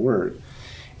actual word.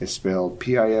 It's spelled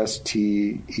P-I-S-T-E-U-O.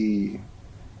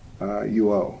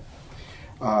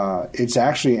 It's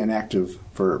actually an active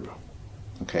verb.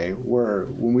 Okay, where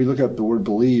when we look up the word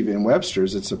believe in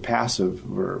Webster's, it's a passive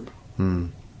verb.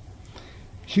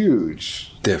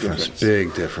 Huge difference.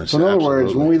 Big difference. So in other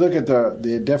words, when we look at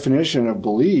the definition of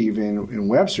believe in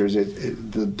Webster's,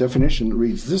 the definition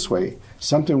reads this way: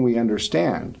 something we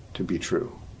understand to be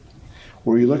true.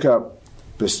 Where you look up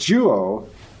pistuo,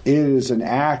 it is an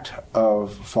act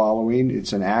of following.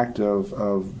 It's an act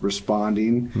of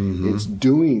responding. It's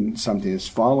doing something. It's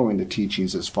following the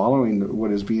teachings. It's following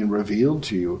what is being revealed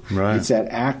to you. Right. It's that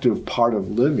active part of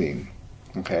living.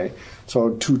 Okay,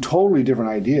 So two totally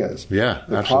different ideas. Yeah,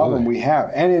 the absolutely. problem we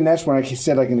have, and that's when I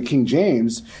said, like in the King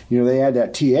James, they add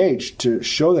that th to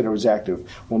show that it was active.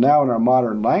 Well, now in our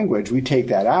modern language, we take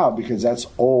that out because that's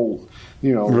old,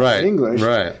 right, English.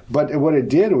 Right. But what it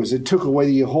did was it took away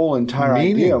the whole entire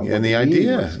idea of and the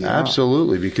idea.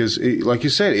 Absolutely, because like you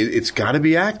said, it's got to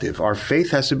be active. Our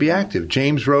faith has to be active.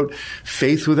 James wrote,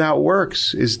 "Faith without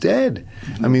works is dead."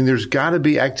 I mean, there's got to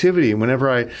be activity. And whenever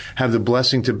I have the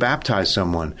blessing to baptize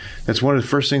someone, that's one of the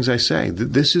first things I say.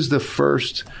 This is the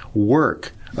first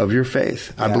work of your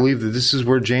faith. I believe that this is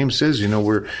where James says,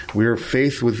 we're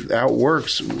faith without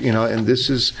works, and this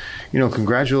is,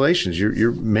 congratulations,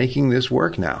 you're making this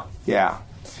work now. Yeah.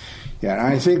 Yeah,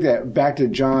 and I think that back to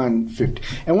John 15,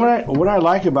 and what I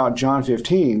like about John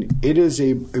 15, it is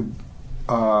a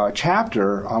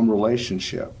chapter on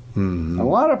relationship. Mm-hmm. A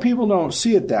lot of people don't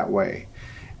see it that way,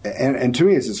 and to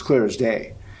me, it's as clear as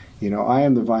day. I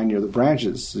am the vine, you're the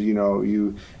branches.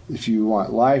 If you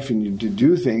want life and to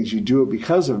do things, you do it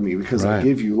because of me, because I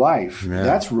give you life. Yeah.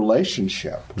 That's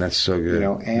relationship. That's so good.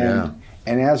 And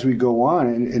as we go on,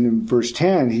 and in verse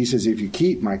 10, he says, if you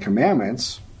keep my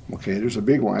commandments, okay, there's a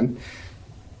big one,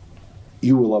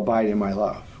 you will abide in my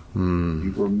love.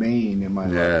 You remain in my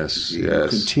love. You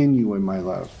continue in my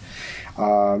love.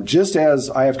 Just as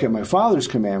I have kept my Father's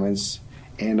commandments,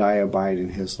 and I abide in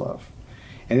his love.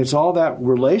 And it's all that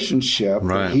relationship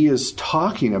that he is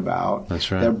talking about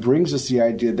that brings us the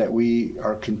idea that we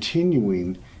are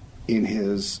continuing in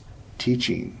his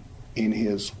teaching, in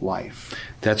his life.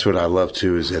 That's what I love,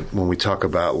 too, is that when we talk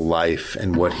about life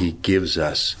and what he gives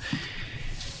us,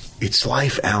 it's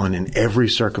life, Alan, in every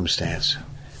circumstance.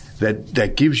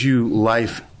 That gives you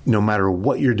life no matter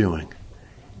what you're doing.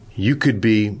 You could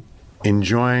be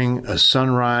enjoying a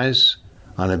sunrise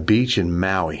on a beach in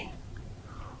Maui,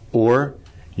 or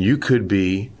you could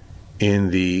be in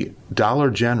the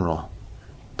Dollar General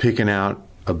picking out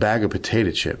a bag of potato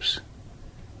chips.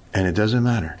 And it doesn't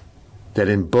matter. That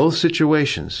in both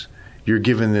situations, you're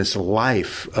given this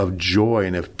life of joy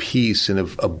and of peace and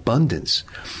of abundance.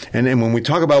 And when we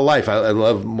talk about life, I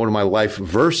love one of my life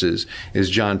verses is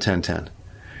John 10:10.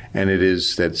 And it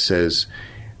is that says,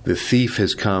 the thief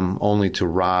has come only to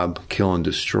rob, kill, and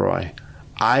destroy.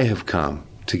 I have come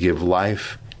to give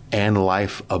life and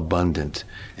life abundant.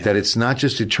 That it's not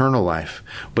just eternal life,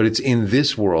 but it's in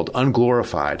this world,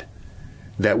 unglorified,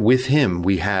 that with him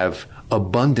we have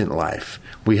abundant life.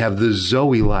 We have the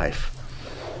Zoe life.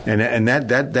 And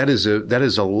that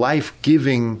is a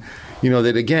life-giving,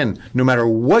 that again, no matter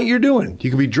what you're doing, you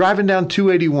could be driving down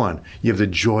 281, you have the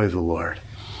joy of the Lord.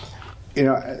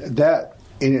 That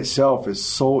in itself is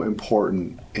so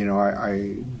important.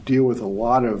 I deal with a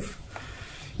lot of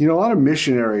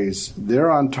missionaries. They're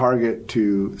on target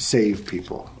to save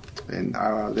people, and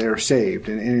they're saved,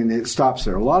 and it stops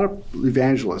there. A lot of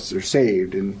evangelists are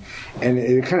saved, and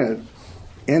it kind of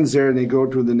ends there, and they go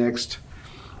to the next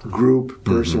group,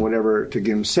 person, whatever, to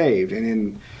get them saved.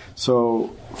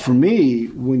 So for me,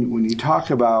 when you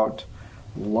talk about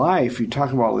life, you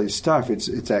talk about all this stuff. It's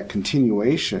that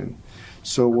continuation.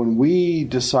 So when we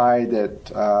decide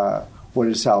that what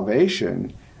is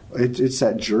salvation, it's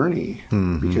that journey,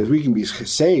 because we can be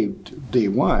saved day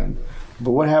one,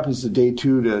 but what happens to day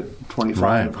 2 to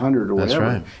 2,500 or whatever?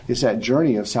 Right. It's that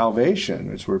journey of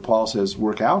salvation. It's where Paul says,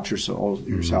 "Work out your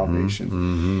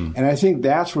salvation," and I think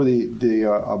that's where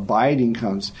the abiding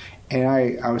comes. And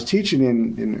I was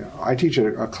teaching I teach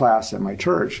a class at my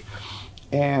church,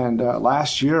 and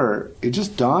last year it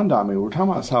just dawned on me. We're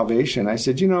talking about salvation. I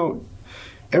said,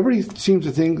 everybody seems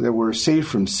to think that we're saved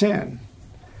from sin.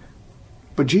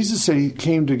 But Jesus said he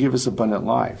came to give us abundant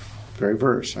life. Very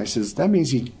verse. I says, that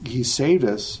means he saved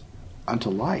us unto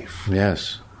life.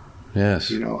 Yes.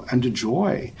 Unto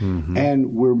joy.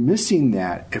 And we're missing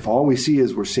that if all we see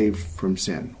is we're saved from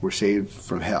sin. We're saved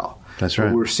from hell. That's right.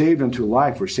 But we're saved unto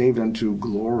life. We're saved unto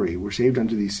glory. We're saved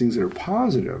unto these things that are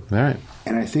positive. Right.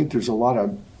 And I think there's a lot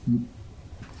of...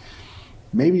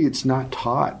 Maybe it's not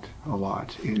taught a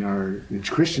lot in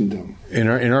Christendom. In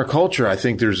our culture, I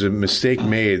think there's a mistake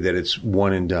made that it's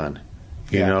one and done.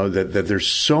 That there's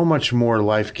so much more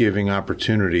life-giving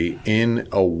opportunity in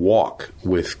a walk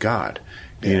with God.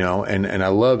 And I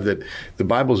love that the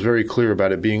Bible is very clear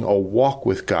about it being a walk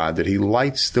with God, that he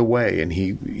lights the way and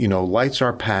he, lights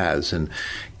our paths and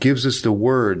gives us the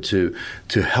word to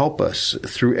help us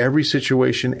through every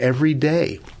situation every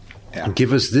day. Yeah.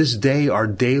 Give us this day our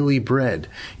daily bread,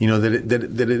 that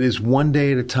it is one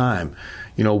day at a time.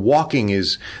 Walking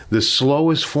is the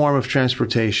slowest form of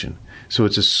transportation. So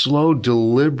it's a slow,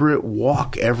 deliberate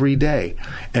walk every day.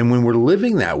 And when we're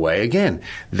living that way, again,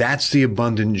 that's the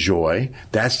abundant joy.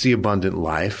 That's the abundant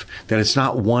life, that it's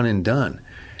not one and done.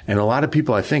 And a lot of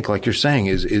people, I think, like you're saying,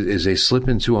 is they slip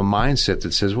into a mindset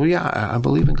that says, well, yeah, I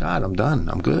believe in God. I'm done.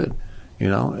 I'm good. You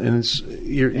know, and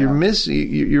you're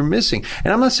missing.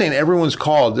 And I'm not saying everyone's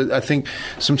called. I think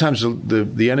sometimes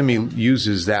the enemy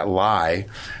uses that lie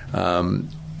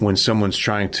when someone's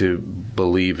trying to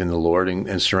believe in the Lord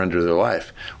and surrender their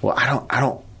life. Well,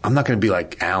 I'm not going to be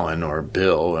like Alan or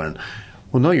Bill. Well,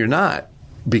 no, you're not,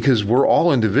 because we're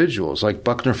all individuals. Like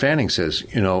Buckner Fanning says,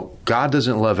 you know, God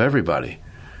doesn't love everybody.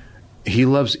 He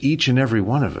loves each and every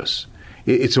one of us.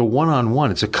 It's a one-on-one.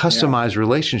 It's a customized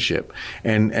relationship.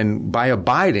 And by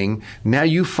abiding, now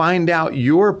you find out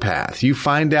your path. You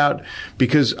find out,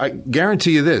 because I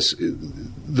guarantee you this,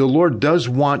 the Lord does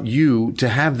want you to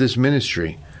have this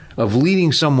ministry of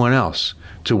leading someone else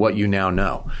to what you now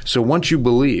know. So once you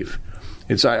believe,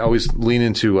 I always lean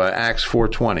into Acts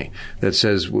 4:20 that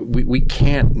says we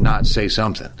can't not say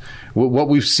something. What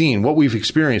we've seen, what we've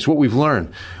experienced, what we've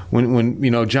learned. When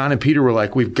you know, John and Peter were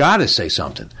like, we've got to say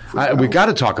something. We've got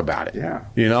to talk about it. Yeah.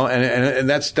 You know, and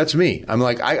that's me. I'm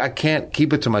like, I can't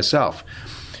keep it to myself.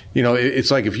 You know, it's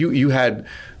like if you had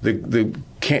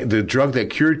the drug that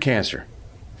cured cancer,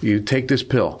 you take this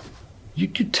pill, you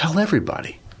could tell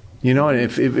everybody. You know, and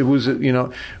if it was, you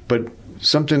know, but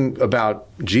something about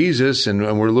Jesus,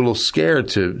 and we're a little scared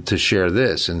to share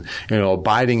this, and you know,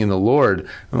 abiding in the Lord.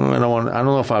 I don't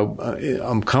know if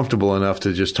I'm comfortable enough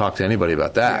to just talk to anybody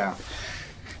about that. Yeah,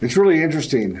 it's really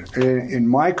interesting. In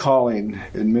my calling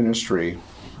in ministry,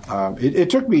 it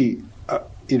took me.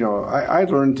 You know, I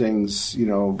learned things, you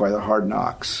know, by the hard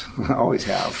knocks. I always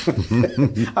have.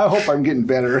 I hope I'm getting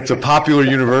better. It's a popular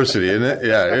university, isn't it?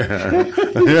 Yeah.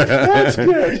 That's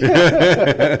good.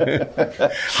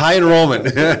 High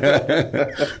enrollment.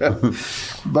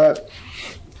 But,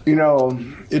 you know,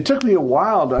 it took me a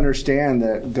while to understand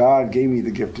that God gave me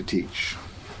the gift to teach.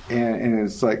 And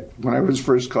it's like when I was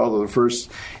first called to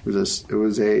it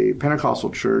was a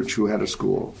Pentecostal church who had a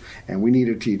school, and we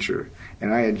needed a teacher.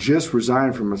 And I had just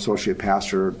resigned from associate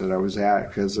pastor that I was at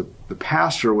because the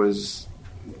pastor was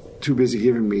too busy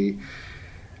giving me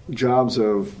jobs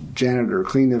of janitor,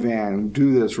 clean the van,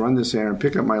 do this, run this errand,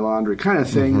 pick up my laundry, kind of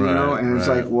thing, you know. And it's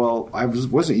like, well, I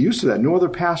wasn't used to that. No other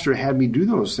pastor had me do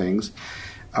those things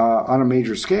on a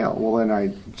major scale. Well, then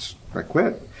I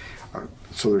quit.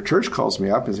 So their church calls me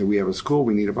up and says, we have a school,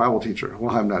 we need a Bible teacher.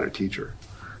 Well, I'm not a teacher.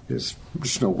 There's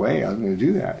no way I'm going to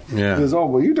do that. Yeah. He says, oh,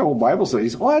 well, you do Bible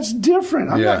studies. Well, that's different.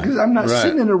 I'm not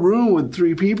sitting in a room with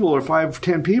 3 people or 5,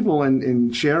 10 people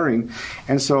and sharing.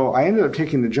 And so I ended up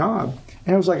taking the job,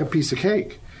 and it was like a piece of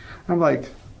cake. I'm like,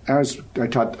 I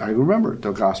remember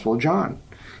the Gospel of John.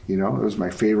 You know, it was my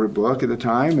favorite book at the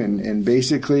time, and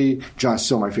basically, John's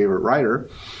still my favorite writer.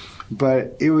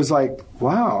 But it was like,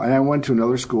 wow. And I went to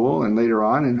another school and later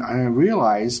on, and I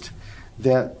realized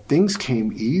that things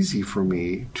came easy for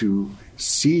me to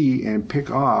see and pick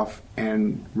off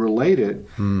and relate it,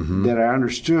 that I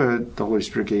understood the Holy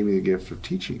Spirit gave me the gift of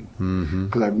teaching.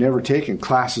 Because I've never taken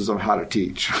classes on how to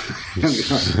teach.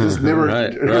 Just never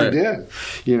did.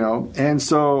 You know, and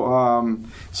so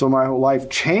so my whole life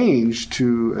changed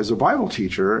as a Bible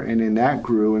teacher, and then that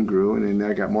grew and grew, and then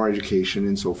I got more education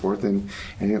and so forth, and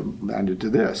it landed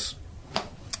to this,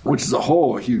 which is a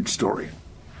whole huge story.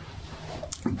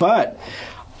 But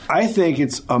I think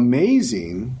it's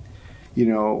amazing, you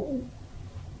know,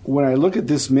 when I look at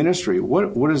this ministry,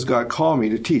 what does God call me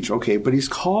to teach? Okay, but He's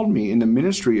called me in the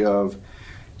ministry of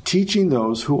teaching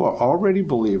those who are already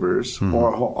believers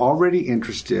or who are already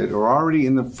interested or already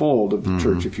in the fold of the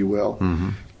church, if you will,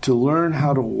 to learn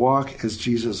how to walk as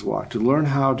Jesus walked, to learn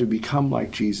how to become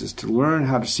like Jesus, to learn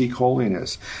how to seek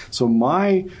holiness. So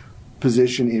my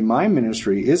position in my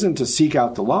ministry isn't to seek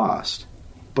out the lost,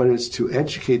 but it's to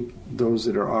educate those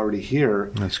that are already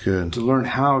here. That's good. To learn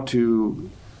how to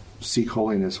seek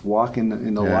holiness, walk in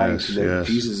the light that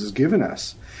Jesus has given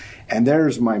us. And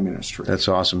there's my ministry. That's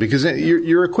awesome, because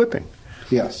you're equipping.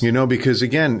 Yes. You know, because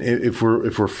again, if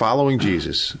we're following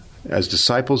Jesus as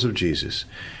disciples of Jesus,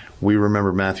 we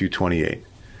remember Matthew 28,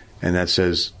 and that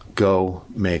says, go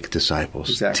make disciples.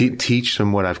 Exactly. Teach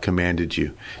them what I've commanded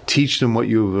you. Teach them what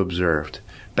you have observed.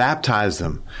 Baptize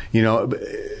them. You know,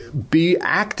 be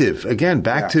active. Again,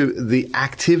 back to the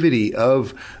activity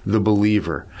of the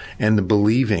believer and the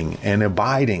believing and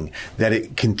abiding, that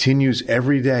it continues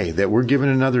every day, that we're given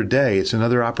another day. It's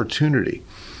another opportunity.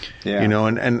 Yeah. You know,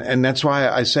 and that's why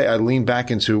I say I lean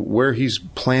back into where He's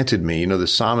planted me. You know, the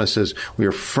psalmist says we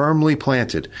are firmly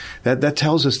planted. That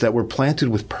tells us that we're planted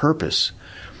with purpose.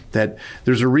 that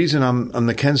there's a reason I'm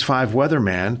the Ken's 5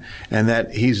 weatherman, and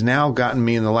that he's now gotten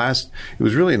me in the last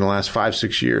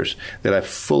 5-6 years that I've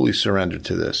fully surrendered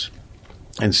to this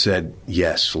and said,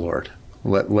 yes, Lord,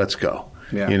 let's go.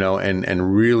 Yeah.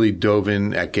 And really dove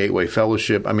in at Gateway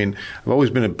Fellowship. I mean, I've always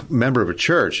been a member of a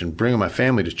church and bringing my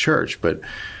family to church, but,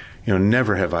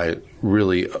 never have I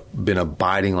really been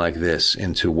abiding like this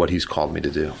into what he's called me to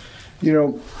do.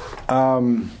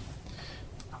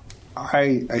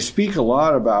 I speak a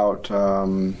lot about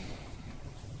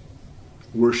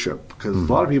worship, because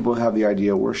a lot of people have the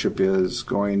idea worship is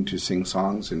going to sing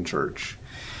songs in church.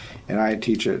 And I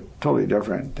teach it totally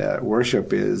different, that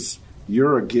worship is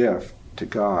you're a gift to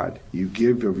God. You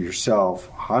give of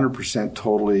yourself 100%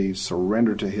 totally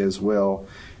surrender to his will.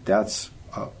 That's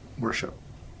worship.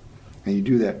 And you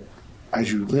do that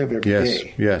as you live every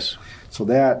day. Yes. So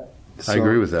I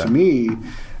agree with that. To me,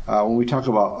 when we talk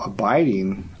about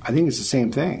abiding, I think it's the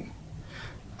same thing.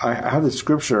 I have the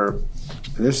scripture.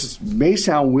 This may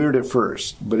sound weird at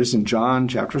first, but it's in John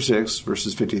chapter 6,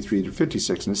 verses 53 to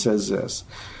 56, and it says this.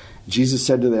 Jesus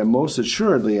said to them, most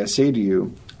assuredly I say to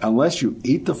you, unless you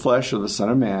eat the flesh of the Son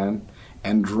of Man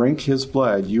and drink his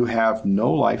blood, you have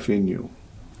no life in you.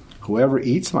 Whoever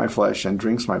eats my flesh and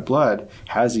drinks my blood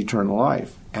has eternal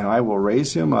life, and I will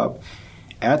raise him up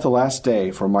at the last day,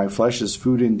 for my flesh is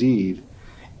food indeed,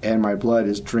 and my blood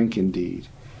is drink indeed.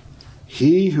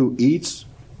 He who eats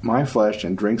my flesh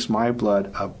and drinks my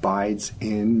blood abides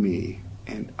in me,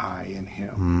 and I in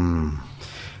him.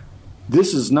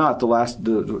 This is not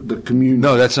the communion.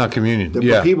 No, that's not communion.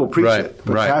 People preach right, it,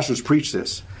 but right. pastors preach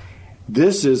this.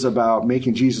 This is about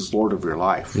making Jesus Lord of your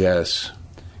life. Yes.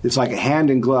 It's like a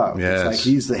hand in glove. Yes. It's like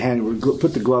he's the hand. We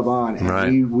put the glove on,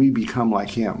 and we become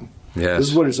like him. Yes. This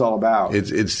is what it's all about.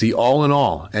 It's the all in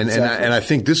all. Exactly. And I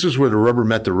think this is where the rubber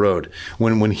met the road.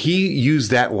 When he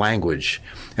used that language,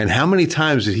 and how many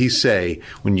times did he say,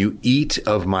 when you eat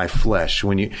of my flesh,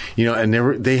 when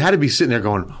and they had to be sitting there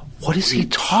going, what is he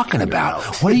talking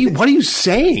about? What are you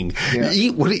saying? Yeah.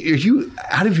 Are you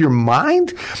out of your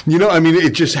mind?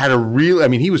 It just had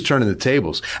he was turning the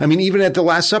tables. Even at the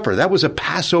Last Supper, that was a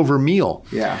Passover meal.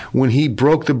 Yeah. When he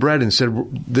broke the bread and said,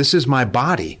 this is my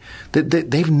body.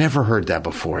 They've never heard that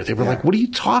before. They were like, what are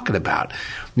you talking about?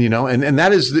 And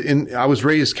that is, I was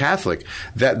raised Catholic.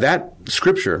 That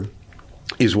scripture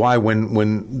is why when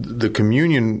the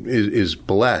communion is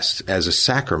blessed as a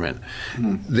sacrament,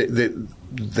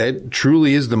 that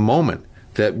truly is the moment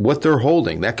that what they're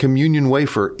holding, that communion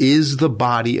wafer, is the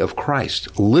body of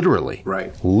Christ, literally.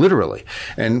 Right. Literally.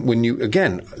 And when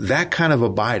again, that kind of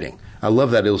abiding, I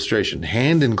love that illustration,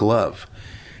 hand in glove.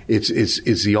 It's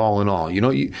the all in all.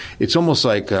 It's almost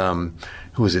like,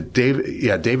 who was it?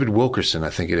 David Wilkerson, I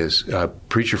think it is, a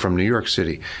preacher from New York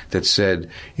City, that said,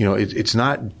 it's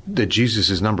not that Jesus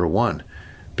is number one,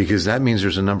 because that means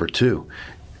there's a number two.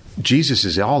 Jesus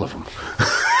is all of them.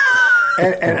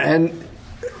 and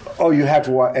you have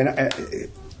to watch, and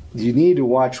you need to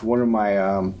watch one of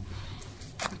my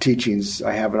teachings.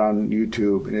 I have it on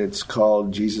YouTube, and it's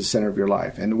called Jesus Center of Your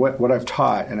Life. And what I've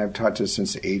taught, and I've taught this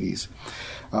since the 80s,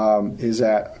 is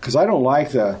that, because I don't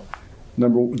like the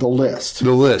list.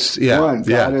 The list, yeah. One,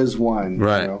 God is one.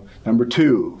 Right. Number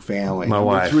two, family. My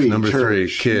wife. Number three,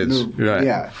 kids. Right.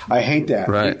 Yeah, I hate that.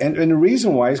 Right. And the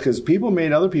reason why is because people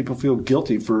made other people feel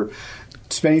guilty for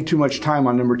spending too much time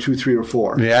on number 2, 3, or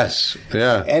 4. Yes.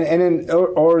 Yeah. And then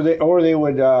they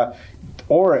would.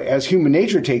 Or, as human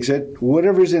nature takes it,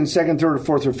 whatever's in second, third, or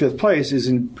fourth, or fifth place is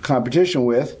in competition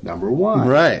with number one.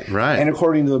 Right, right. And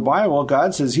according to the Bible,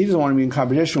 God says he doesn't want to be in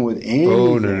competition with anything.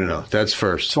 Oh, no. That's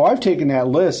first. So I've taken that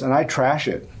list and I trash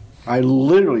it. I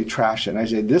literally trash it. And I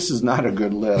say, this is not a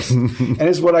good list. And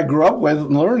it's what I grew up with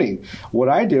and learning. What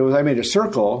I did was I made a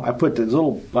circle. I put this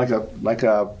little, like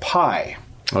a pie.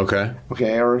 Okay,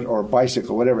 or a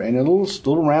bicycle, whatever, and a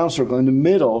little round circle in the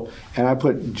middle, and I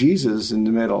put Jesus in the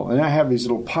middle, and I have these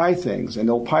little pie things, and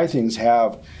little pie things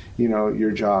have,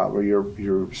 your job or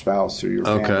your spouse or your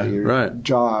family, your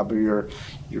job or your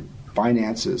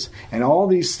finances, and all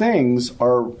these things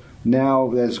are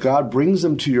now, as God brings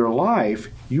them to your life,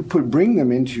 you bring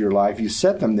them into your life, you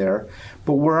set them there.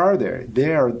 But where are they?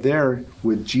 They are there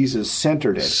with Jesus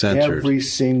centered at every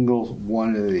single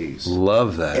one of these.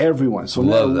 Love that. Everyone. So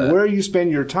where you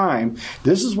spend your time,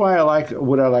 this is why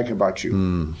what I like about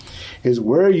you, is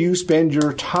where you spend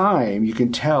your time, you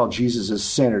can tell Jesus is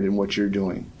centered in what you're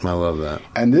doing. I love that.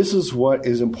 And this is what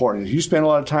is important. If you spend a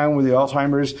lot of time with the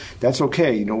Alzheimer's, that's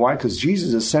okay. You know why? Because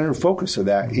Jesus is center focus of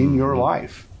that in your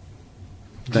life.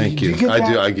 Thank you. Do you get that?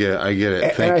 I do. I get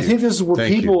it. Thank you. And I think this is where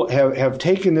Thank people have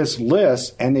taken this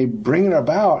list and they bring it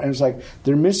about, and it's like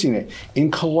they're missing it.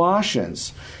 In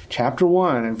Colossians chapter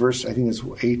 1 and verse, I think it's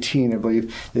 18, I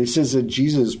believe, it says that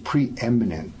Jesus is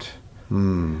preeminent.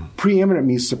 Preeminent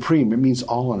means supreme. It means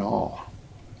all in all.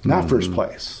 Not first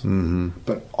place,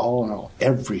 but all in all,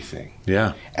 everything.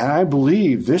 Yeah. And I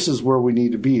believe this is where we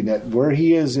need to be, that where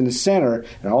he is in the center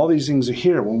and all these things are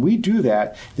here. When we do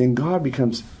that, then God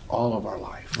becomes all of our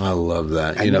life. I love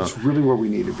that. And that's really where we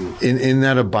need to be. In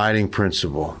that abiding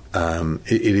principle,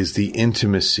 it is the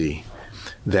intimacy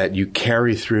that you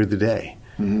carry through the day.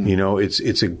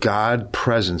 It's a God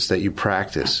presence that you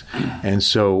practice. And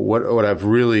so what I've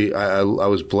really, I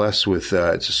was blessed with,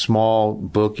 it's a small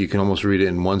book. You can almost read it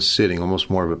in one sitting,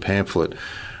 almost more of a pamphlet,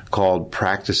 called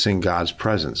Practicing God's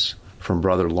Presence from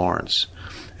Brother Lawrence.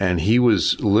 And he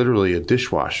was literally a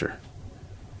dishwasher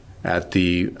at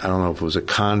I don't know if it was a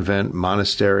convent,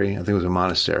 monastery. I think it was a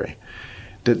monastery.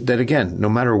 That again, no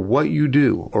matter what you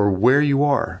do or where you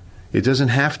are, it doesn't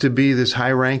have to be this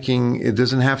high ranking. It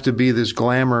doesn't have to be this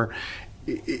glamour.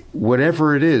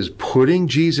 Whatever it is, putting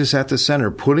Jesus at the center,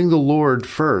 putting the Lord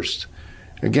first.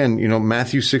 Again,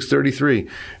 Matthew 6:33,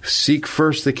 seek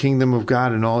first the kingdom of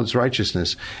God and all its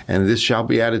righteousness, and this shall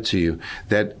be added to you.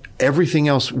 That everything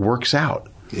else works out.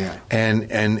 Yeah.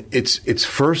 And it's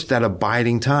first that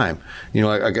abiding time.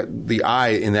 I got the eye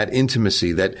in that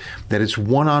intimacy, that it's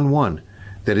one-on-one.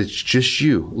 That it's just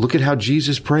you. Look at how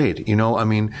Jesus prayed.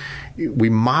 We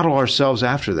model ourselves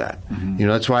after that.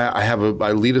 That's why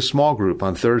I lead a small group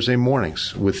on Thursday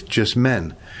mornings with just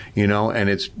men. And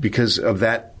it's because of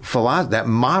that that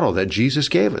model that Jesus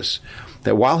gave us.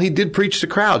 That while he did preach to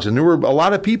crowds, and there were a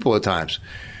lot of people at times,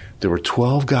 there were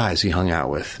 12 guys he hung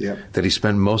out with that he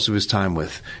spent most of his time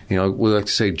with. We like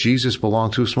to say Jesus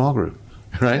belonged to a small group,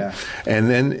 right? Yeah.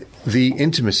 And then the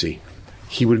intimacy.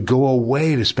 He would go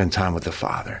away to spend time with the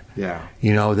Father. Yeah.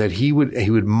 That he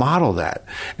would model that.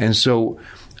 And so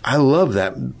I love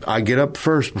that. I get up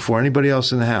first before anybody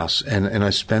else in the house and I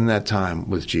spend that time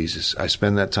with Jesus. I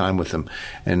spend that time with him.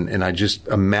 And I just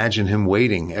imagine him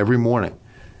waiting every morning,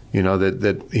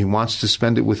 that he wants to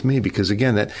spend it with me because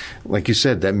again, that, like you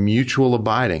said, that mutual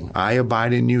abiding. I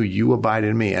abide in you, you abide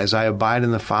in me. As I abide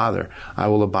in the Father, I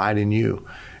will abide in you.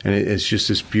 And it's just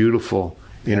this beautiful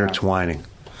intertwining.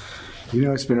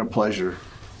 It's been a pleasure.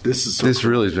 This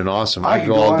really has been awesome. I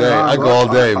go all day. I go all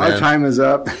day, man. Our time is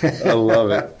up. I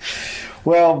love it.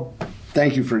 Well,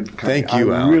 thank you for coming. Thank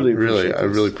you, Al. I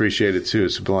really appreciate it too.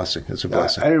 It's a blessing. It's a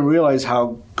blessing. I didn't realize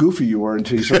how goofy you were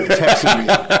until you started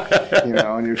texting me,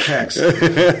 on your text.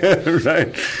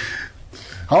 Right.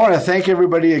 I want to thank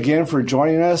everybody again for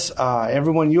joining us.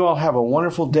 Everyone, you all have a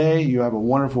wonderful day. You have a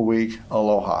wonderful week.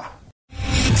 Aloha.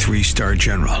 3-star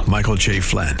General Michael J.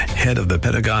 Flynn, head of the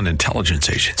Pentagon Intelligence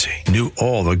Agency, knew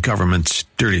all the government's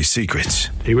dirty secrets.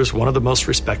 He was one of the most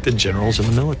respected generals in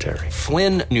the military.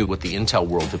 Flynn knew what the intel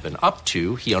world had been up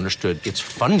to. He understood its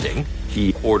funding.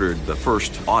 He ordered the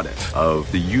first audit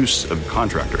of the use of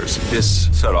contractors. This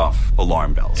set off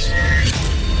alarm bells.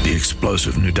 The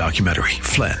explosive new documentary,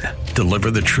 Flynn,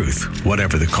 Deliver the Truth,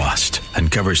 Whatever the Cost,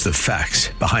 uncovers the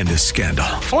facts behind this scandal.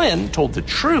 Flynn told the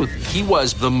truth. He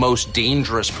was the most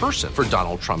dangerous person for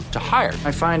Donald Trump to hire.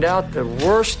 I find out the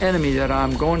worst enemy that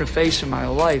I'm going to face in my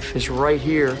life is right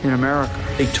here in America.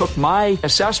 They took my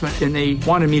assessment and they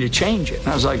wanted me to change it. And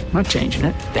I was like, I'm not changing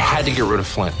it. They had to get rid of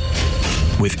Flynn.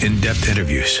 With in-depth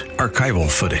interviews, archival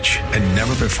footage, and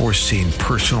never-before-seen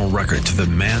personal records of the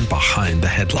man behind the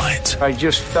headlines. I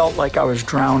just felt like I was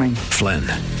drowning. Flynn,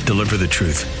 Deliver the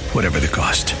Truth, Whatever the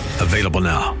Cost. Available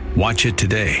now. Watch it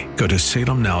today. Go to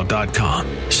salemnow.com.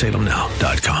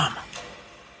 salemnow.com.